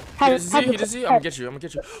me. He doesn't see. I'm gonna get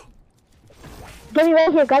you. Get me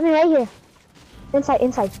right here.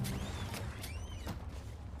 Inside.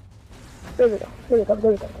 There we go.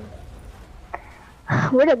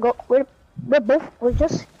 We're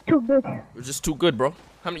just too good. We're just too good, bro.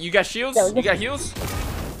 How many? You got shields? You got heals?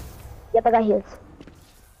 Yep, I got heals.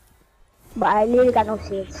 But I literally got no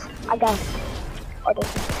shields. I got others.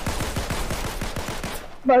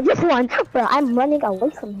 Bro, just one. Bro, I'm running away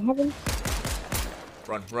from heaven.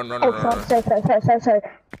 Run. Oh, sorry.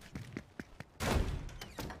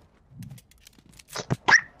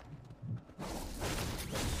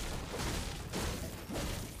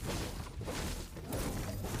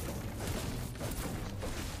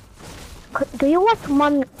 Do you watch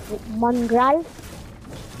Mongral?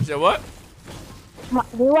 You said what?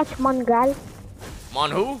 Do you watch Mongral?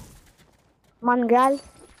 Mon who? Mongral.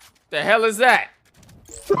 The hell is that?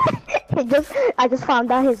 I just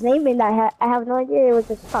found out his name and I have no idea it was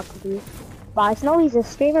just stuck with you. But I know he's a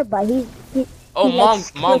streamer, but he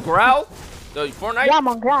Mongral? The Fortnite? Yeah,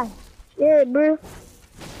 Mongral. Yeah, bro.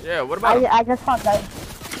 Yeah, what about I just found out.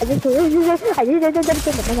 What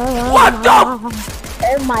the?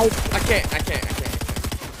 Oh my. I can't.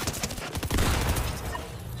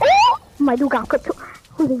 Oh! My dude got cooked.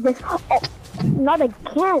 Who is this? Oh. Not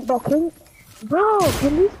again, bro.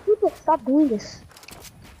 Can these people stop doing this?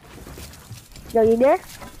 Yo, you there?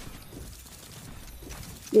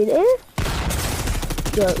 You there?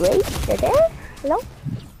 YourRage? You're there? Hello?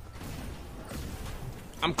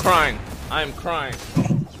 I'm crying. I am crying.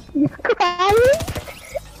 You crying?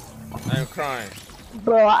 I am crying.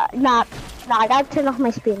 Bro, nah, I gotta turn off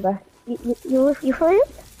my screen, bro. You for it?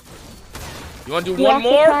 You wanna do one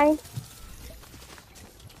more? Crying?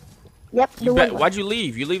 Yep, do one more. Why'd you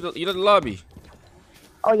leave? You leave the lobby.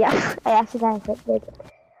 Oh yeah, I accidentally did.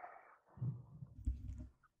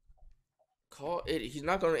 Call it. He's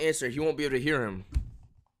not gonna answer. He won't be able to hear him.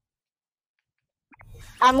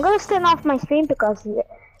 I'm gonna turn off my screen because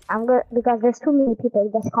there's too many people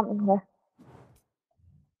just coming here.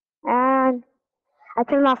 And I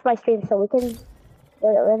turned off my screen so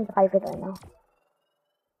we're in private right now.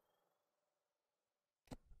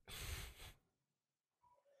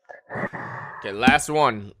 Okay, last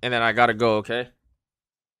one, and then I gotta go. Okay.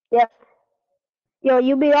 Yep. Yo,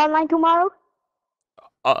 you be online tomorrow?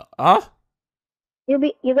 Huh? You're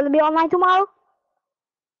gonna be online tomorrow?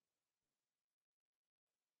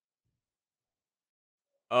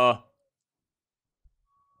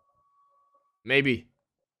 Maybe.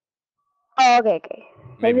 Oh, okay.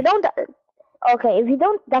 Maybe. If you don't, okay. If you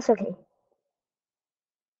don't, that's okay.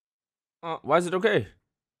 Why is it okay?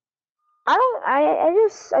 I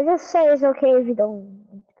just say it's okay if you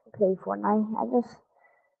don't play Fortnite.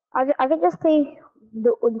 I can just play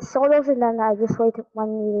the solos and then I just wait when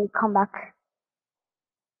you come back.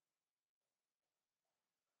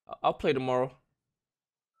 I'll play tomorrow.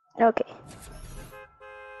 Okay.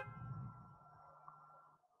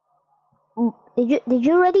 Did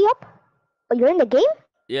you ready up? Oh, you're in the game?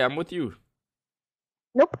 Yeah, I'm with you.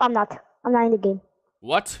 Nope, I'm not. I'm not in the game.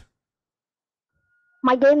 What?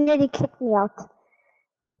 My game nearly kicked me out.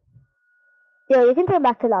 Yeah, you can turn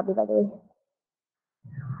back to lobby, by the way.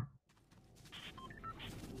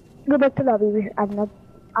 Go back to lobby. I'm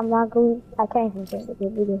not going. I can't even turn the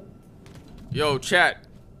game either. Yo, chat.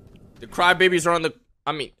 The crybabies are on the.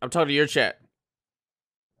 I'm talking to your chat.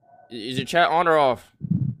 Is your chat on or off?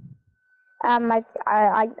 I'm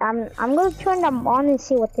gonna turn them on and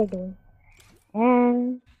see what they're doing.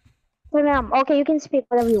 And turn them. Okay, you can speak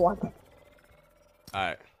whatever you want. All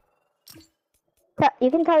right. You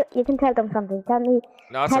can tell them something. Tell me.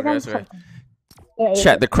 No, it's okay. It's okay. Yeah,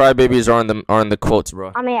 chat. The crybabies are on the quotes,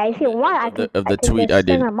 bro. I mean, if you want, of the tweet I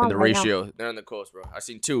did in the ratio. They're in the quotes, bro. I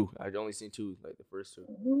seen two. I only seen two, like the first two.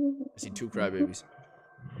 I seen two crybabies.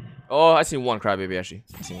 Oh, I seen one crybaby actually.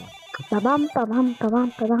 I seen one. All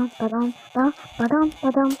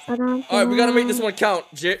right, we gotta make this one count,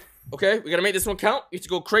 Jit. Okay, we gotta make this one count. We have to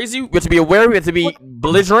go crazy. We have to be aware. We have to be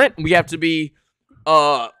belligerent. We have to be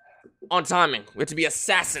on timing. We have to be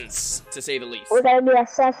assassins, to say the least. We gotta be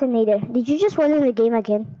assassinated. Did you just win in the game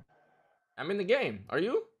again? I'm in the game. Are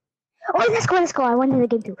you? Oh, let's go. I went in the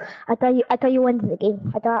game too. I thought you went in the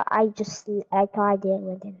game. I thought I didn't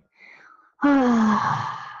win in.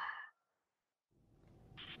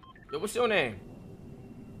 Yo, what's your name?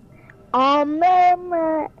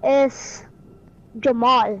 Name is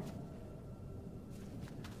Jamal.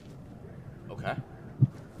 Okay.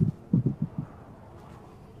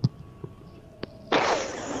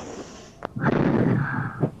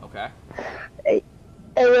 Okay.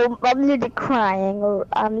 I'm nearly crying.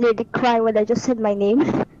 I'm nearly crying when I just said my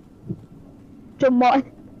name. Jamal.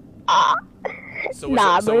 So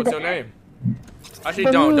what's your name? Actually,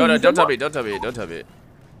 don't tell me. Don't tell me.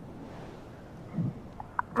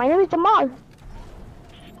 My name is Jamal.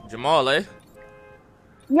 Jamal, eh?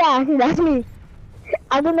 Yeah, that's me.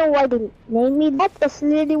 I don't know why they named me that. That's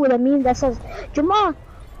literally what I mean. That says Jamal.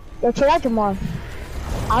 Yeah, check out Jamal.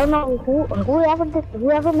 I don't know whoever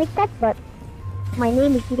made that, but my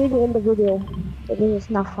name is literally in the video. It is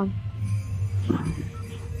not fun.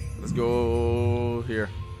 Let's go here.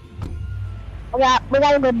 We gotta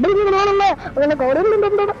go. We're gonna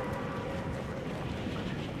go.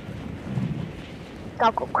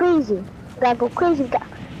 Gotta go crazy. We gotta go crazy. We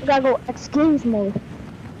gotta go X Games mode.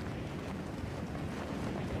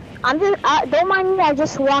 Don't mind me. I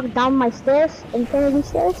just walked down my stairs, infinity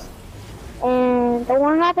stairs, and don't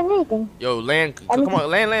want to happen anything. Yo, land. Come on,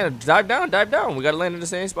 land. Dive down. We gotta land in the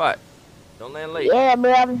same spot. Don't land late. Yeah,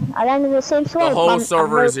 but I landed in the same spot. The whole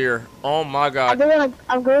server is here. Oh my god.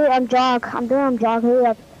 I'm doing jog. Hurry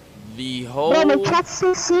up. The whole. Bro, my chat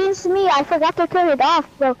sees me. I forgot to turn it off,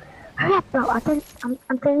 bro. Hurry up, bro.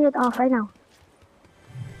 I'm turning it off right now.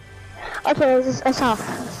 Okay, it's off.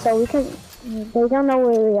 So we can. They don't know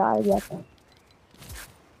where we are yet.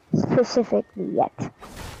 Specifically yet.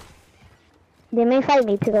 They may fight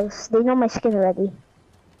me because they know my skin already.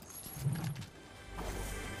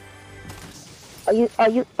 Are you, are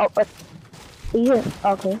you, okay.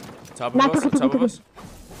 Top of us, top of us.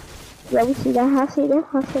 Yeah, we see that, I see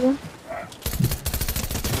that.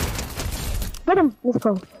 Get him, let's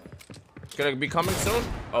go. Gonna be coming soon?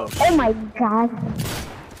 Oh, shit. Oh my god.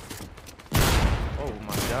 Oh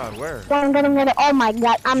my god, where? Get him. Oh my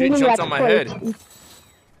god, I'm Shit literally jumped at on my 4 head. HP.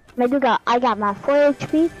 My dude I got my 4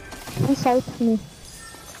 HP. He saved me.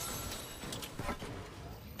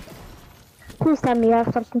 Please tell me you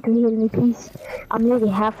have something to heal me, please. I'm nearly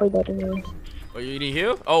halfway there anyway. Oh, you need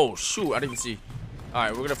heal? Oh, shoot, I didn't even see.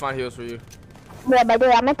 Alright, we're gonna find heals for you. Yeah, by the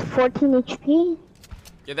way, I'm at 14 HP.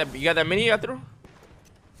 You got that mini out there?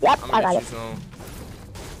 Yep, I got it. Some.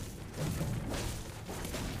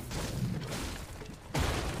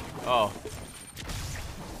 Oh.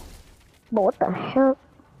 But what the hell?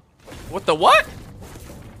 What the what?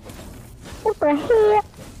 What the hell?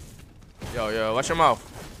 Yo, watch your mouth.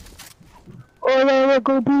 Oh,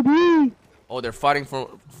 go BB. Oh, they're fighting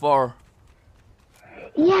from far.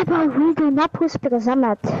 Yeah, but we do not push because I'm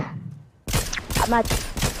at 39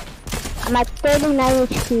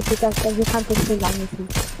 HP because you can't push me on HP.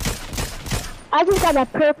 I just got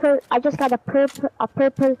a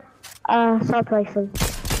purple assault rifle.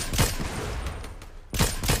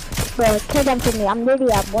 Bro, kill them for me. I'm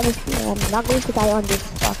literally at 1 HP. I'm not going to die on this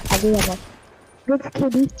stuff. I do have a good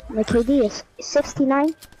KD. My KD is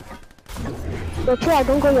 69. Yo, chill,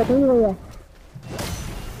 don't go yet. You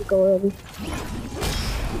go already.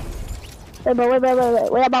 Wait,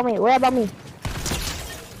 wait about me.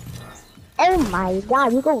 Oh my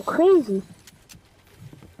god, you going crazy.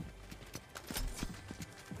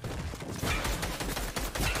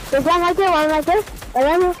 There's one right there.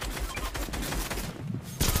 Right here.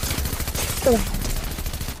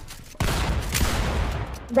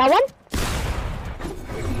 That one?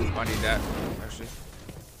 I need that, actually.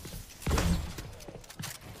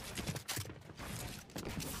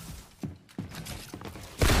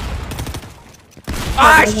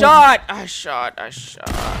 I shot.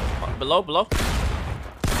 Below.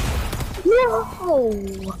 No.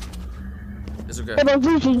 It's okay. Hey,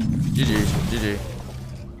 GG. GG.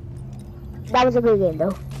 That was a good game,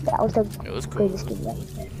 though. That was the cool. greatest game ever.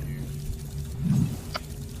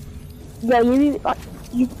 Yo,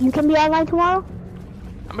 you can be online tomorrow?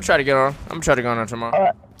 I'm gonna try to get on.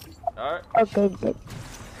 tomorrow. Alright. Okay, good.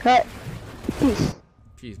 Alright. Peace.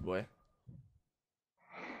 Peace, boy.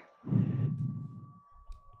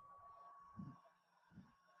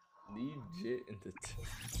 Legit in the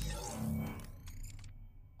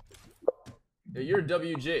Yo, you're a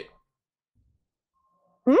WJ.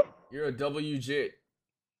 You're a WJ.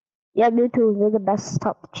 Yeah, me too. You're the best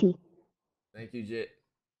top G. Thank you, Jit.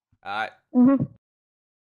 Alright.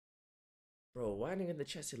 Bro, why didn't in the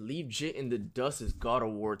chat say leave Jit in the dust is God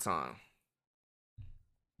of War time?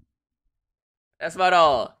 That's my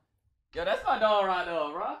dog. Yo, that's my dog right there,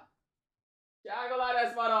 bro. Yeah, I ain't gonna lie,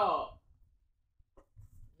 that's my dog.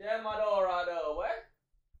 That's my dog right there, what?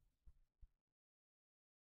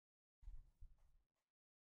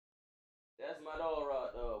 That's my dog right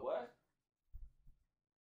there, what?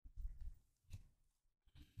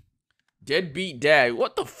 Deadbeat dad.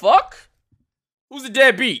 What the fuck? Who's the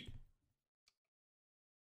deadbeat?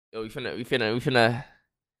 Yo, we finna.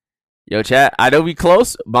 Yo, chat. I know we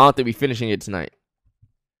close, but I don't think we finishing it tonight.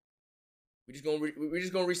 We just gonna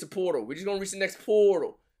reach the portal. We just gonna reach the next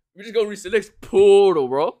portal.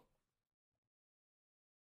 Bro.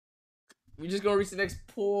 We just gonna reach the next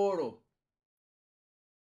portal.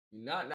 Not